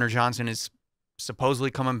 C.J. Gardner-Johnson is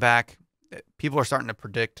supposedly coming back. People are starting to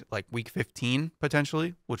predict week 15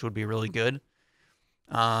 potentially, which would be really good.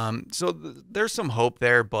 So there's some hope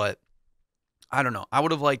there, but I don't know. I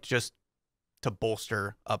would have liked just to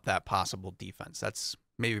bolster up that possible defense. That's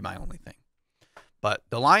maybe my only thing. But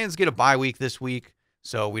the Lions get a bye week this week,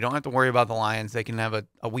 so we don't have to worry about the Lions. They can have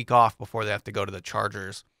a week off before they have to go to the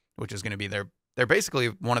Chargers, which is going to be they're basically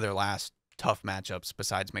one of their last tough matchups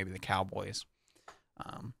besides maybe the Cowboys.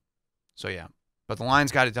 So yeah, but the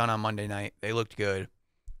Lions got it done on Monday night. They looked good.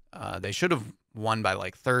 They should have won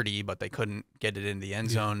by 30, but they couldn't get it in the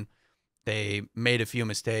end zone. They made a few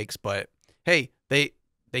mistakes, but hey, they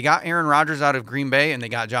got Aaron Rodgers out of Green Bay and they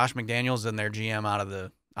got Josh McDaniels and their GM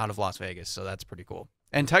out of Las Vegas, so that's pretty cool.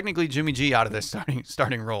 And technically Jimmy G out of their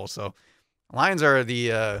starting role. So Lions are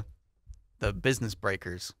the business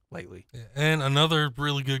breakers lately. Yeah, and another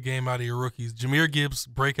really good game out of your rookies. Jahmyr Gibbs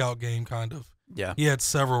breakout game kind of. Yeah. He had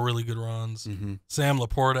several really good runs. Mm-hmm. Sam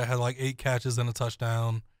Laporta had 8 catches and a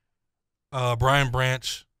touchdown. Brian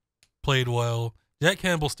Branch played well. Jack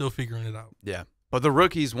Campbell's still figuring it out. Yeah. But the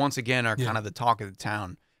rookies, once again, are kind of the talk of the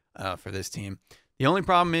town for this team. The only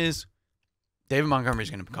problem is David Montgomery's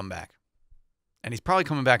going to come back. And he's probably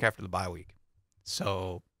coming back after the bye week.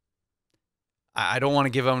 So I don't want to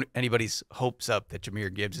give anybody's hopes up that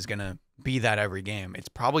Jahmyr Gibbs is going to be that every game. It's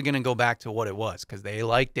probably going to go back to what it was because they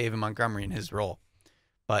like David Montgomery in his role.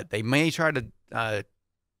 But they may try to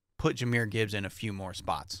put Jahmyr Gibbs in a few more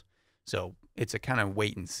spots. So it's a kind of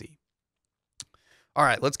wait and see. All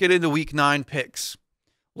right, let's get into Week 9 picks.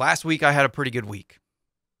 Last week, I had a pretty good week.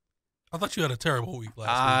 I thought you had a terrible week last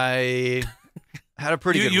week. I had a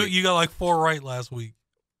pretty good week. You got like 4 right last week.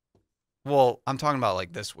 Well, I'm talking about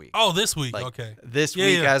like this week. Oh, this week. Like, okay. This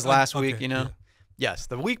week as last okay, week, you know? Yeah. Yes,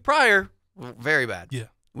 the week prior, very bad. Yeah.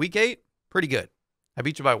 Week 8, pretty good. I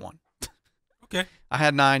beat you by 1. Okay. I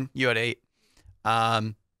had 9, you had 8.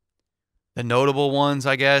 The notable ones,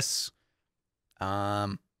 I guess. I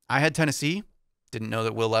had Tennessee. Didn't know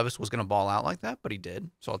that Will Levis was going to ball out like that, but he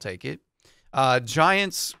did, so I'll take it.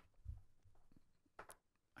 Giants.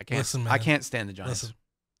 I can't. Listen, man. I can't stand the Giants.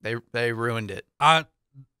 Listen. They ruined it.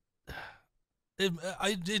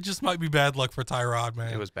 It just might be bad luck for Tyrod,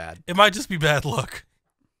 man. It was bad. It might just be bad luck.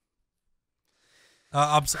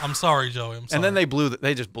 I'm sorry, Joey. I'm sorry. And then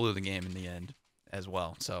they just blew the game in the end as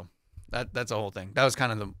well. So that's a whole thing. That was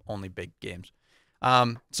kind of the only big games.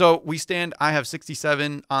 So we stand. I have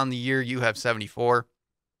 67 on the year. You have 74.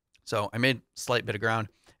 So I made a slight bit of ground.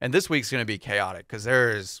 And this week's going to be chaotic because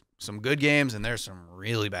there's some good games and there's some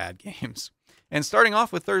really bad games. And starting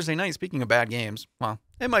off with Thursday night, speaking of bad games, well,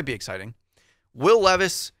 it might be exciting. Will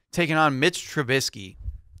Levis taking on Mitch Trubisky.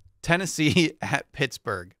 Tennessee at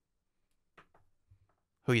Pittsburgh.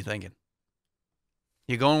 Who are you thinking?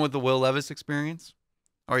 You going with the Will Levis experience?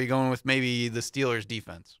 Or are you going with maybe the Steelers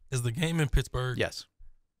defense? Is the game in Pittsburgh? Yes.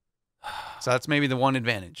 So that's maybe the one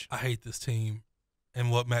advantage. I hate this team and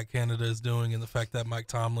what Matt Canada is doing and the fact that Mike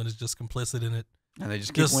Tomlin is just complicit in it. And they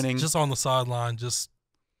just keep winning. Just on the sideline, just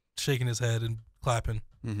shaking his head and clapping.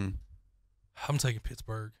 Mm-hmm. I'm taking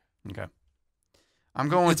Pittsburgh. Okay. I'm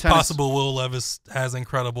going with It's Tennessee. possible Will Levis has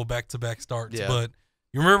incredible back-to-back starts, Yeah. but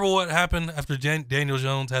you remember what happened after Daniel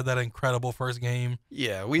Jones had that incredible first game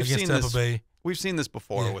Yeah, we've against seen Tampa this. Bay? We've seen this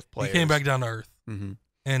before Yeah, with players. He came back down to earth. Mm-hmm.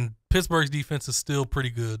 And Pittsburgh's defense is still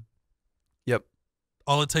pretty good. Yep.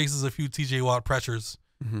 All it takes is a few TJ Watt pressures,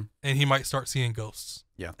 Mm-hmm. and he might start seeing ghosts.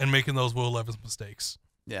 Yeah. And making those Will Levis mistakes.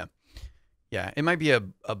 Yeah. Yeah, it might be a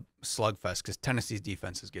slugfest because Tennessee's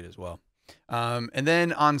defense is good as well. And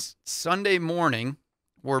then on Sunday morning,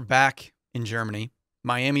 we're back in Germany.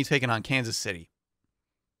 Miami taking on Kansas City.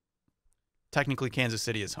 Technically, Kansas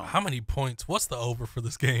City is home. How many points? What's the over for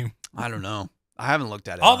this game? I don't know. I haven't looked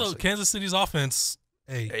at it. Although honestly. Kansas City's offense,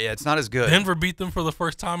 hey, Yeah, it's not as good. Denver beat them for the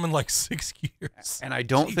first time in like 6 years. And I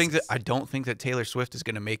don't think Jesus. that Taylor Swift is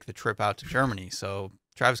going to make the trip out to Germany. So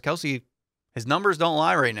Travis Kelce, his numbers don't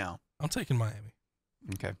lie right now. I'm taking Miami.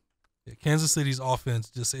 Okay. Yeah, Kansas City's offense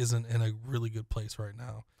just isn't in a really good place right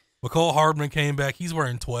now. McCole Hardman came back. He's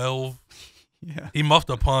wearing 12. Yeah. He muffed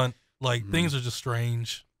a punt. Like, Mhm. things are just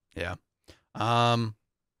strange. Yeah.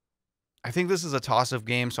 I think this is a toss-up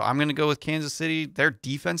game, so I'm going to go with Kansas City. Their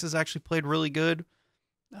defense has actually played really good.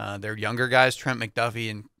 Their younger guys, Trent McDuffie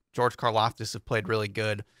and George Karlaftis, have played really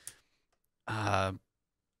good. I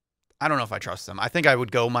don't know if I trust them. I think I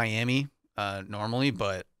would go Miami normally,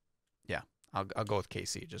 but yeah, I'll go with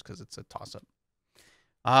KC just because it's a toss-up.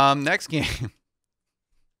 Next game,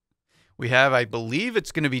 we have, I believe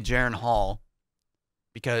it's going to be Jaron Hall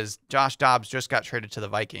because Josh Dobbs just got traded to the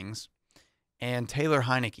Vikings, and Taylor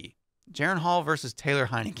Heineke. Jaron Hall versus Taylor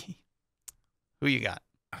Heineke. Who you got?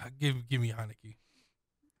 Give me Heineke.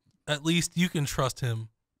 At least you can trust him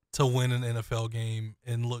to win an NFL game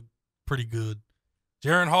and look pretty good.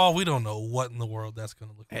 Jaron Hall, we don't know what in the world that's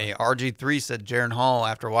going to look Hey, like. RG3 said Jaron Hall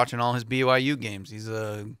after watching all his BYU games. He's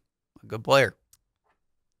a good player.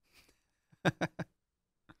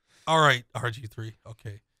 All right, RG3.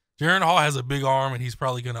 Okay. Jaron Hall has a big arm, and he's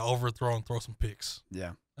probably going to overthrow and throw some picks.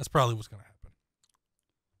 Yeah. That's probably what's going to happen.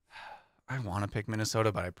 I want to pick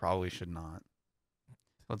Minnesota, but I probably should not.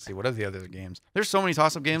 Let's see. What are the other games? There's so many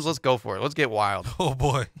toss-up games. Let's go for it. Let's get wild. Oh,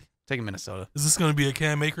 boy. Taking Minnesota. Is this going to be a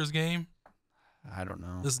Cam Akers game? I don't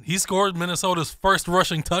know. Listen, he scored Minnesota's first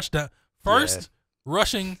rushing touchdown. First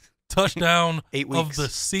rushing touchdown 8 weeks. of the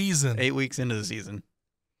season. 8 weeks into the season.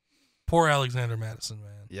 Poor Alexander Madison,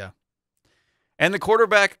 man. Yeah. And the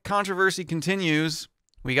quarterback controversy continues.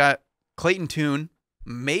 We got Clayton Tune,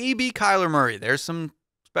 maybe Kyler Murray. There's some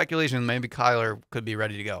speculation maybe Kyler could be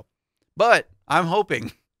ready to go. But I'm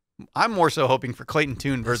more so hoping for Clayton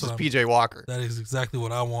Tune versus PJ Walker. That is exactly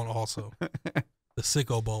what I want also. The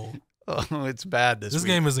Sicko Bowl. Oh, it's bad this week.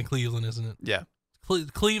 game is in Cleveland, isn't it? Yeah.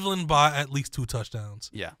 Cleveland by at least 2 touchdowns.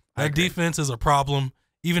 Yeah. I That agree. defense is a problem.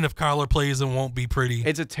 Even if Kyler plays, it won't be pretty.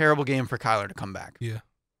 It's a terrible game for Kyler to come back. Yeah,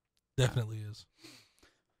 definitely is.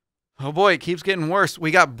 Oh, boy, it keeps getting worse.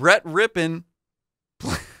 We got Brett Rippon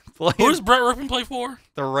playing Who does Brett Rippon play for?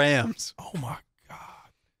 the Rams Oh, my God.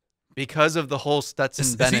 because of the whole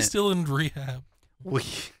Stetson Bennett. Is he still in rehab?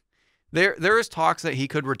 There is talks that he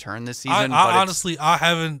could return this season. I honestly, I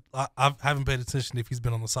haven't paid attention if he's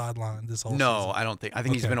been on the sideline this whole season. No, I don't think. I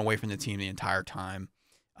think he's been away from the team the entire time.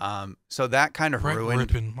 So that kind of Brett ruined.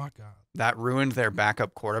 Rippon, my God. That ruined their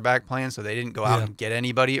backup quarterback plan, so they didn't go out and get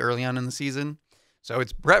anybody early on in the season. So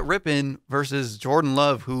it's Brett Rippon versus Jordan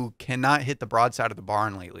Love, who cannot hit the broadside of the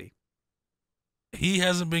barn lately. He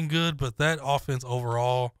hasn't been good, but that offense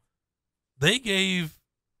overall, they gave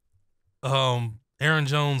Aaron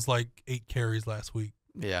Jones like 8 carries last week.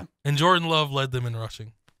 Yeah. And Jordan Love led them in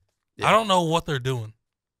rushing. Yeah. I don't know what they're doing.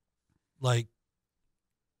 Like,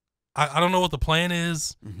 I don't know what the plan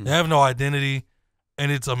is. Mm-hmm. They have no identity.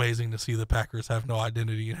 And it's amazing to see the Packers have no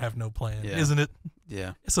identity and have no plan, isn't it?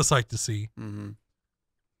 Yeah. It's a sight to see. Mm-hmm.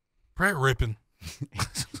 Brett Rippon.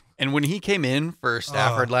 And when he came in for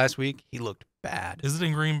Stafford last week, he looked bad. Is it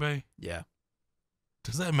in Green Bay? Yeah.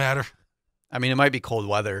 Does that matter? I mean, it might be cold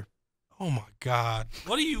weather. Oh my God!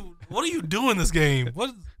 What are you doing this game?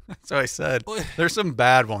 What? That's what I said. What? There's some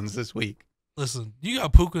bad ones this week. Listen, you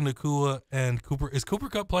got Puka Nacua and Cooper. Is Cooper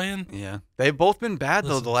Kupp playing? Yeah. They've both been bad,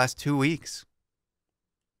 though, the last 2 weeks.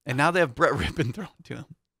 And now they have Brett Rippon thrown to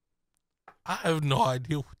them. I have no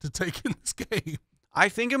idea what to take in this game. I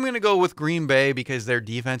think I'm going to go with Green Bay because their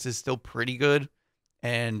defense is still pretty good.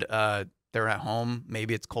 And they're at home.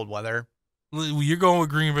 Maybe it's cold weather. You're going with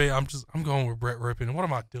Green Bay. I'm going with Brett Rippon. What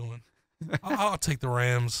am I doing? I'll take the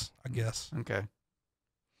Rams, I guess. Okay.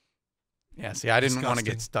 Yeah, see, I didn't want to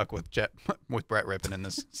Disgusting. get stuck with Brett Rippon in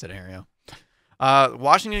this scenario.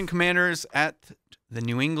 Washington Commanders at the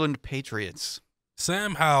New England Patriots.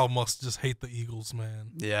 Sam Howell must just hate the Eagles,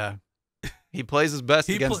 man. Yeah. He plays his best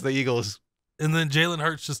against the Eagles. And then Jalen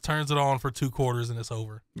Hurts just turns it on for 2 quarters and it's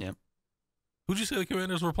over. Yep. Who'd you say the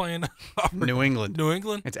Commanders were playing? New England. New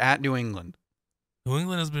England? It's at New England. New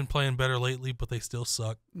England has been playing better lately, but they still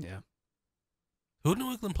suck. Yeah. Who did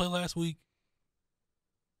New England play last week?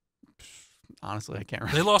 Honestly, I can't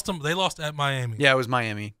remember. They lost them. They lost at Miami. Yeah, it was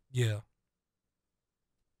Miami. Yeah.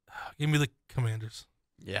 Give me the Commanders.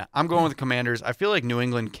 Yeah, I'm going with the Commanders. I feel like New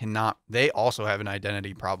England cannot. They also have an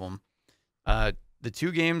identity problem. The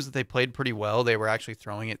 2 games that they played pretty well, they were actually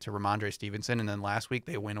throwing it to Ramondre Stevenson, and then last week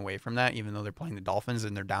they went away from that, even though they're playing the Dolphins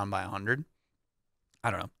and they're down by 100.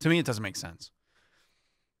 I don't know. To me, it doesn't make sense.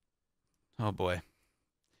 Oh, boy.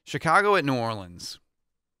 Chicago at New Orleans.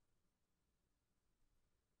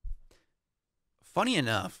 Funny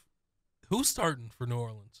enough, Who's starting for New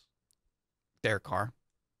Orleans? Derek Carr.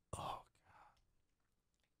 Oh, God.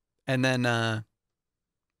 And then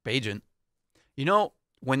Bagent. You know,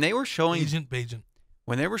 when they were showing Bagent.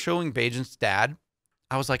 When they were showing Bagent's dad,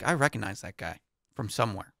 I was like, I recognize that guy from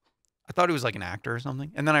somewhere. I thought he was like an actor or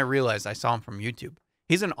something. And then I realized I saw him from YouTube.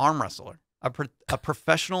 He's an arm wrestler, a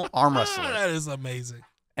professional arm wrestler. That is amazing.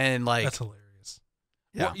 And like, that's hilarious.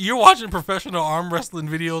 Yeah. You're watching professional arm wrestling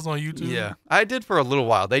videos on YouTube? Yeah. I did for a little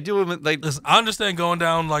while. They do like, listen, I understand going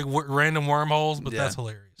down like random wormholes, but that's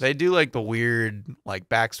hilarious. They do like the weird like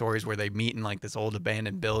backstories where they meet in like this old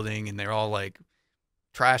abandoned building and they're all like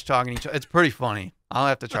trash talking each other. It's pretty funny. I'll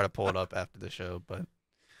have to try to pull it up after the show, but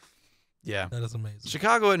yeah. That is amazing.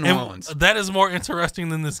 Chicago at New Orleans. That is more interesting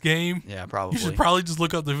than this game. Yeah, probably. You should probably just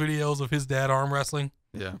look up the videos of his dad arm wrestling.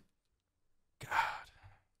 Yeah. God,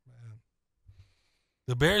 man.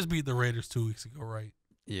 The Bears beat the Raiders 2 weeks ago, right?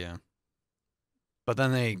 Yeah. But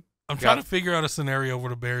then I'm trying to figure out a scenario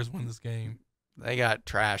where the Bears win this game. They got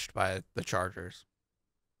trashed by the Chargers.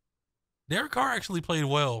 Derek Carr actually played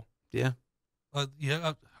well. Yeah.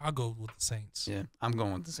 Yeah, I'll go with the Saints. Yeah, I'm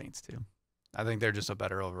going with the Saints too. I think they're just a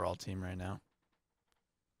better overall team right now.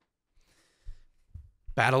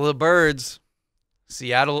 Battle of the Birds.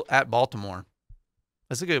 Seattle at Baltimore.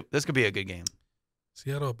 This could be a good game.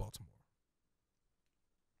 Seattle at Baltimore.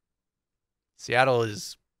 Seattle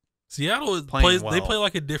plays well. They play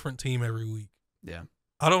like a different team every week. Yeah.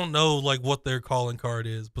 I don't know like what their calling card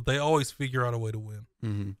is, but they always figure out a way to win.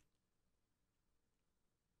 Mm-hmm.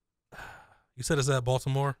 You said it's at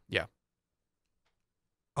Baltimore? Yeah.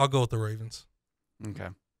 I'll go with the Ravens. Okay.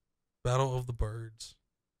 Battle of the Birds.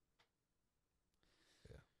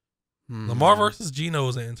 Yeah. Mm-hmm. Lamar versus Geno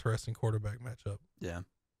is an interesting quarterback matchup. Yeah.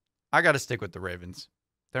 I got to stick with the Ravens.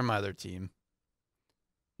 They're my other team.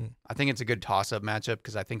 I think it's a good toss-up matchup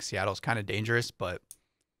because I think Seattle's kind of dangerous, but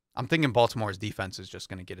I'm thinking Baltimore's defense is just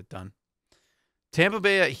going to get it done. Tampa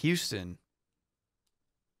Bay at Houston.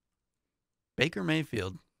 Baker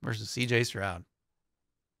Mayfield versus C.J. Stroud.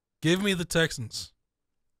 Give me the Texans.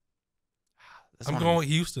 I'm going with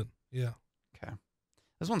Houston. Yeah. Okay.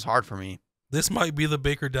 This one's hard for me. This might be the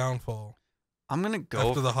Baker downfall I'm going to go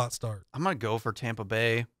after the hot start. I'm going to go for Tampa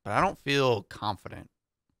Bay, but I don't feel confident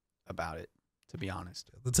about it, to be honest.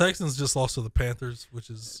 The Texans just lost to the Panthers, which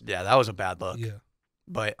is Yeah, that was a bad look. yeah.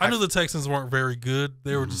 But I knew the Texans weren't very good.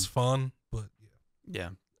 They were Mhm. just fun, but yeah. Yeah.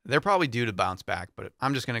 They're probably due to bounce back, but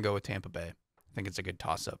I'm just going to go with Tampa Bay. I think it's a good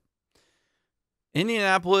toss-up.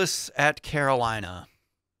 Indianapolis at Carolina.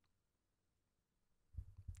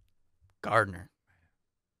 Gardner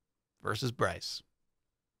versus Bryce.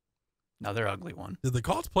 Another ugly one. Did the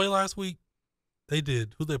Colts play last week? They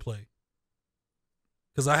did. Who'd they play?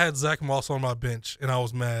 Because I had Zach Moss on my bench, and I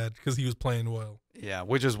was mad because he was playing well. Yeah,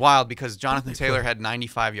 which is wild because Jonathan they Taylor play? had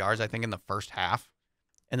 95 yards, I think, in the first half,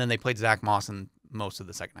 and then they played Zach Moss in most of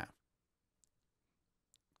the second half.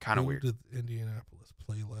 Kind of Who weird. did Indianapolis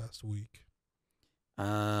play last week?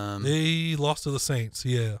 Um, They lost to the Saints.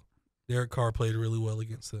 Yeah. Derek Carr played really well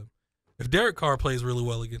against them. If Derek Carr plays really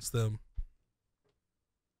well against them,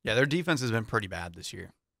 yeah, their defense has been pretty bad this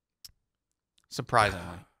year. Surprisingly.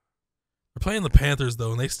 they're playing the Panthers,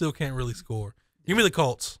 though, and they still can't really score. Give me the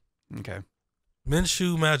Colts. Okay.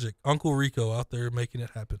 Minshew Magic. Uncle Rico out there making it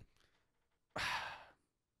happen.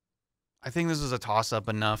 I think this is a toss-up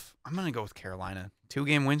enough. I'm going to go with Carolina.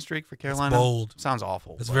 2-game win streak for It's Carolina. bold. Sounds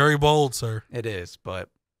awful. It's but very bold, sir. It is, but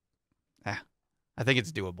I think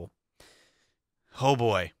it's doable. Oh,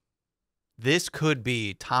 boy. This could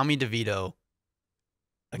be Tommy DeVito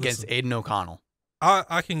against Listen. Aiden O'Connell.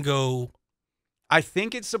 I can go. I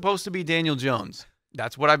think it's supposed to be Daniel Jones.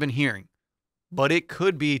 That's what I've been hearing. But it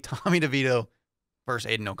could be Tommy DeVito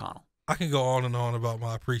versus Aiden O'Connell. I can go on and on about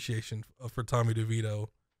my appreciation for Tommy DeVito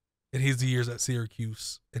in his years at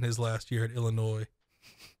Syracuse and his last year at Illinois.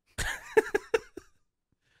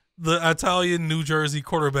 The Italian New Jersey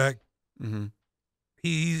quarterback, Mm-hmm.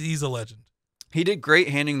 he's a legend. He did great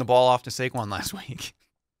handing the ball off to Saquon last week.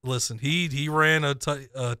 Listen, he ran a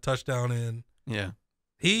touchdown in. Yeah.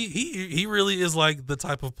 He really is like the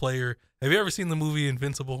type of player. Have you ever seen the movie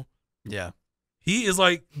Invincible? Yeah. He is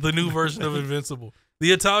like the new version of Invincible.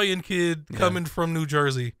 The Italian kid Yeah. coming from New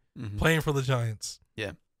Jersey, Mhm. playing for the Giants.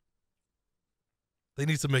 Yeah. They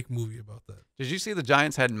need to make a movie about that. Did you see the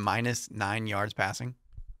Giants had -9 yards passing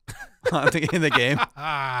in the game?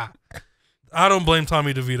 I don't blame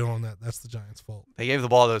Tommy DeVito on that. That's the Giants' fault. They gave the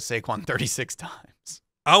ball to Saquon 36 times.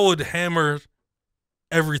 I would hammer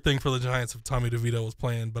everything for the Giants if Tommy DeVito was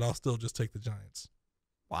playing, but I'll still just take the Giants.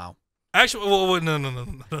 Wow. Actually,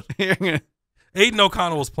 no. You're gonna- Aiden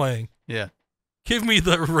O'Connell was playing. yeah. Give me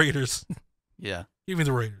the Raiders. Yeah. Give me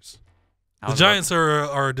the Raiders. I The was about- Giants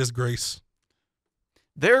are a disgrace.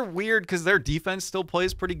 They're weird because their defense still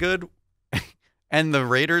plays pretty good, and the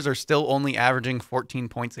Raiders are still only averaging 14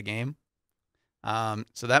 points a game.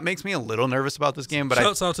 So that makes me a little nervous about this game. But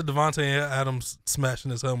Shouts out to Devontae Adams smashing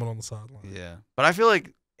his helmet on the sideline. But I feel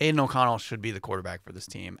like Aiden O'Connell should be the quarterback for this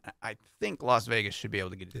team. I think Las Vegas should be able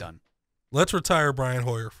to get it done. Let's retire Brian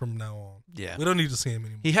Hoyer from now on. Yeah. We don't need to see him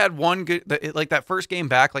anymore. He had one good, like that first game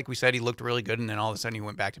back, like we said, he looked really good, and then all of a sudden he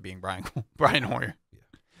went back to being Brian Hoyer.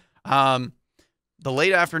 Yeah. The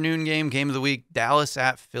late afternoon game of the week, Dallas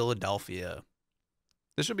at Philadelphia.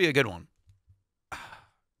 This should be a good one.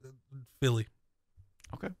 Philly.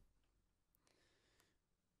 Okay.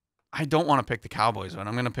 I don't want to pick the Cowboys, but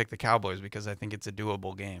I'm going to pick the Cowboys because I think it's a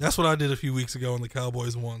doable game. That's what I did a few weeks ago, and the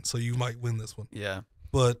Cowboys won, so you might win this one. Yeah.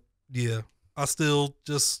 But, yeah, I still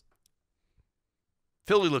just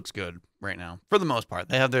Philly looks good right now, for the most part.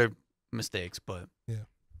 They have their mistakes, but yeah.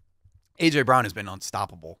 A.J. Brown has been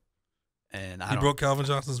unstoppable. And He broke Calvin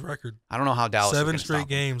Johnson's record. I don't know how Dallas is 7 gonna straight stop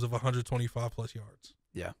him. games of 125-plus yards.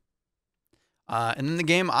 Yeah. And then the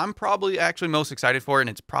game I'm probably actually most excited for, and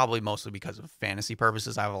it's probably mostly because of fantasy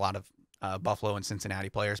purposes. I have a lot of Buffalo and Cincinnati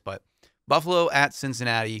players, but Buffalo at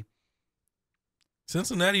Cincinnati.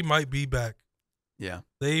 Cincinnati might be back. Yeah.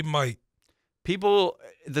 They might.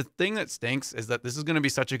 The thing that stinks is that this is going to be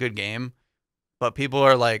such a good game, but people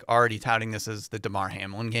are like already touting this as the DeMar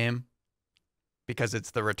Hamlin game because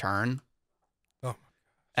it's the return. Oh.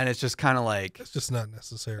 And it's just kind of like, It's just not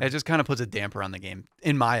necessary. it just kind of puts a damper on the game,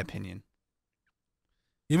 in my opinion.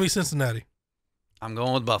 Give me Cincinnati. I'm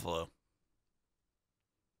going with Buffalo.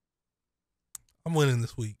 I'm winning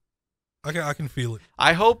this week. I can feel it.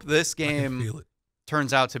 I hope this I can game feel it.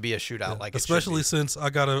 turns out to be a shootout, Yeah. like it Especially should since I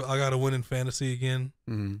gotta win in fantasy again.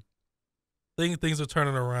 be. Things are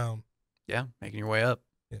turning around. Yeah, making your way up.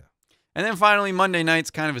 Yeah. And then finally, Monday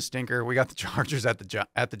night's kind of a stinker. We got the Chargers at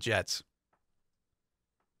the Jets.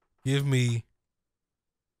 Give me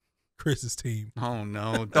Chris's team. Oh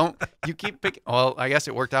no! Don't you keep picking? Well, I guess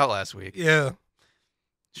it worked out last week. Yeah.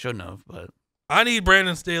 Shouldn't have, but I need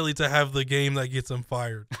Brandon Staley to have the game that gets him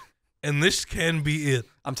fired, and this can be it.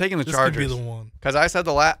 I'm taking the This Chargers. could be the one. Because I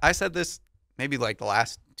said this maybe like the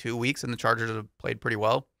last 2 weeks, and the Chargers have played pretty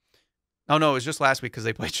well. Oh, no, it was just last week because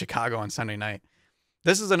they played Chicago on Sunday night.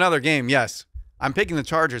 This is another game, yes. I'm picking the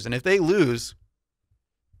Chargers, and if they lose,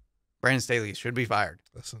 Brandon Staley should be fired.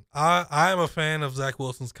 Listen, I am a fan of Zach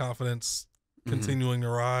Wilson's confidence continuing to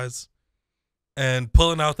rise, and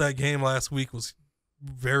pulling out that game last week was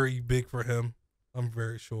very big for him. I'm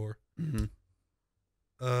very sure. Mm-hmm.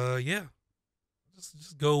 Yeah,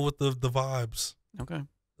 just go with the vibes. Okay.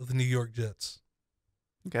 Of the New York Jets.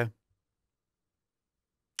 Okay.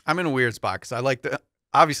 I'm in a weird spot because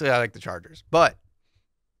obviously I like the Chargers, but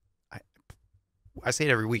I say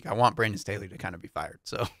it every week. I want Brandon Staley to kind of be fired.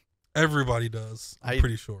 So everybody does. I'm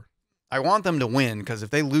pretty sure. I want them to win because if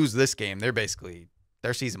they lose this game,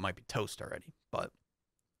 their season might be toast already. But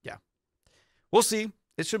yeah, we'll see.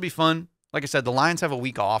 It should be fun. Like I said, the Lions have a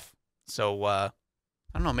week off, so I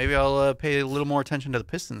don't know. Maybe I'll pay a little more attention to the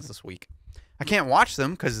Pistons this week. I can't watch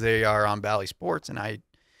them because they are on Bally Sports, and I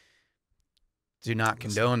do not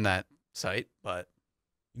condone that site. But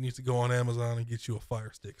you need to go on Amazon and get you a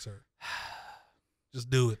Fire Stick, sir. Just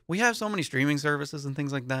do it. We have so many streaming services and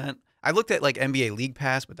things like that. I looked at like NBA League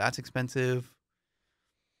Pass, but that's expensive.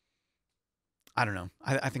 I don't know.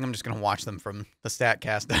 I think I'm just going to watch them from the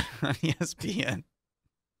StatCast on ESPN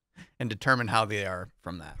and determine how they are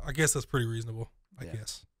from that. I guess that's pretty reasonable. I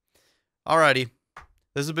guess. Alrighty.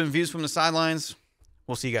 This has been Views from the Sidelines.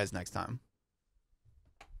 We'll see you guys next time.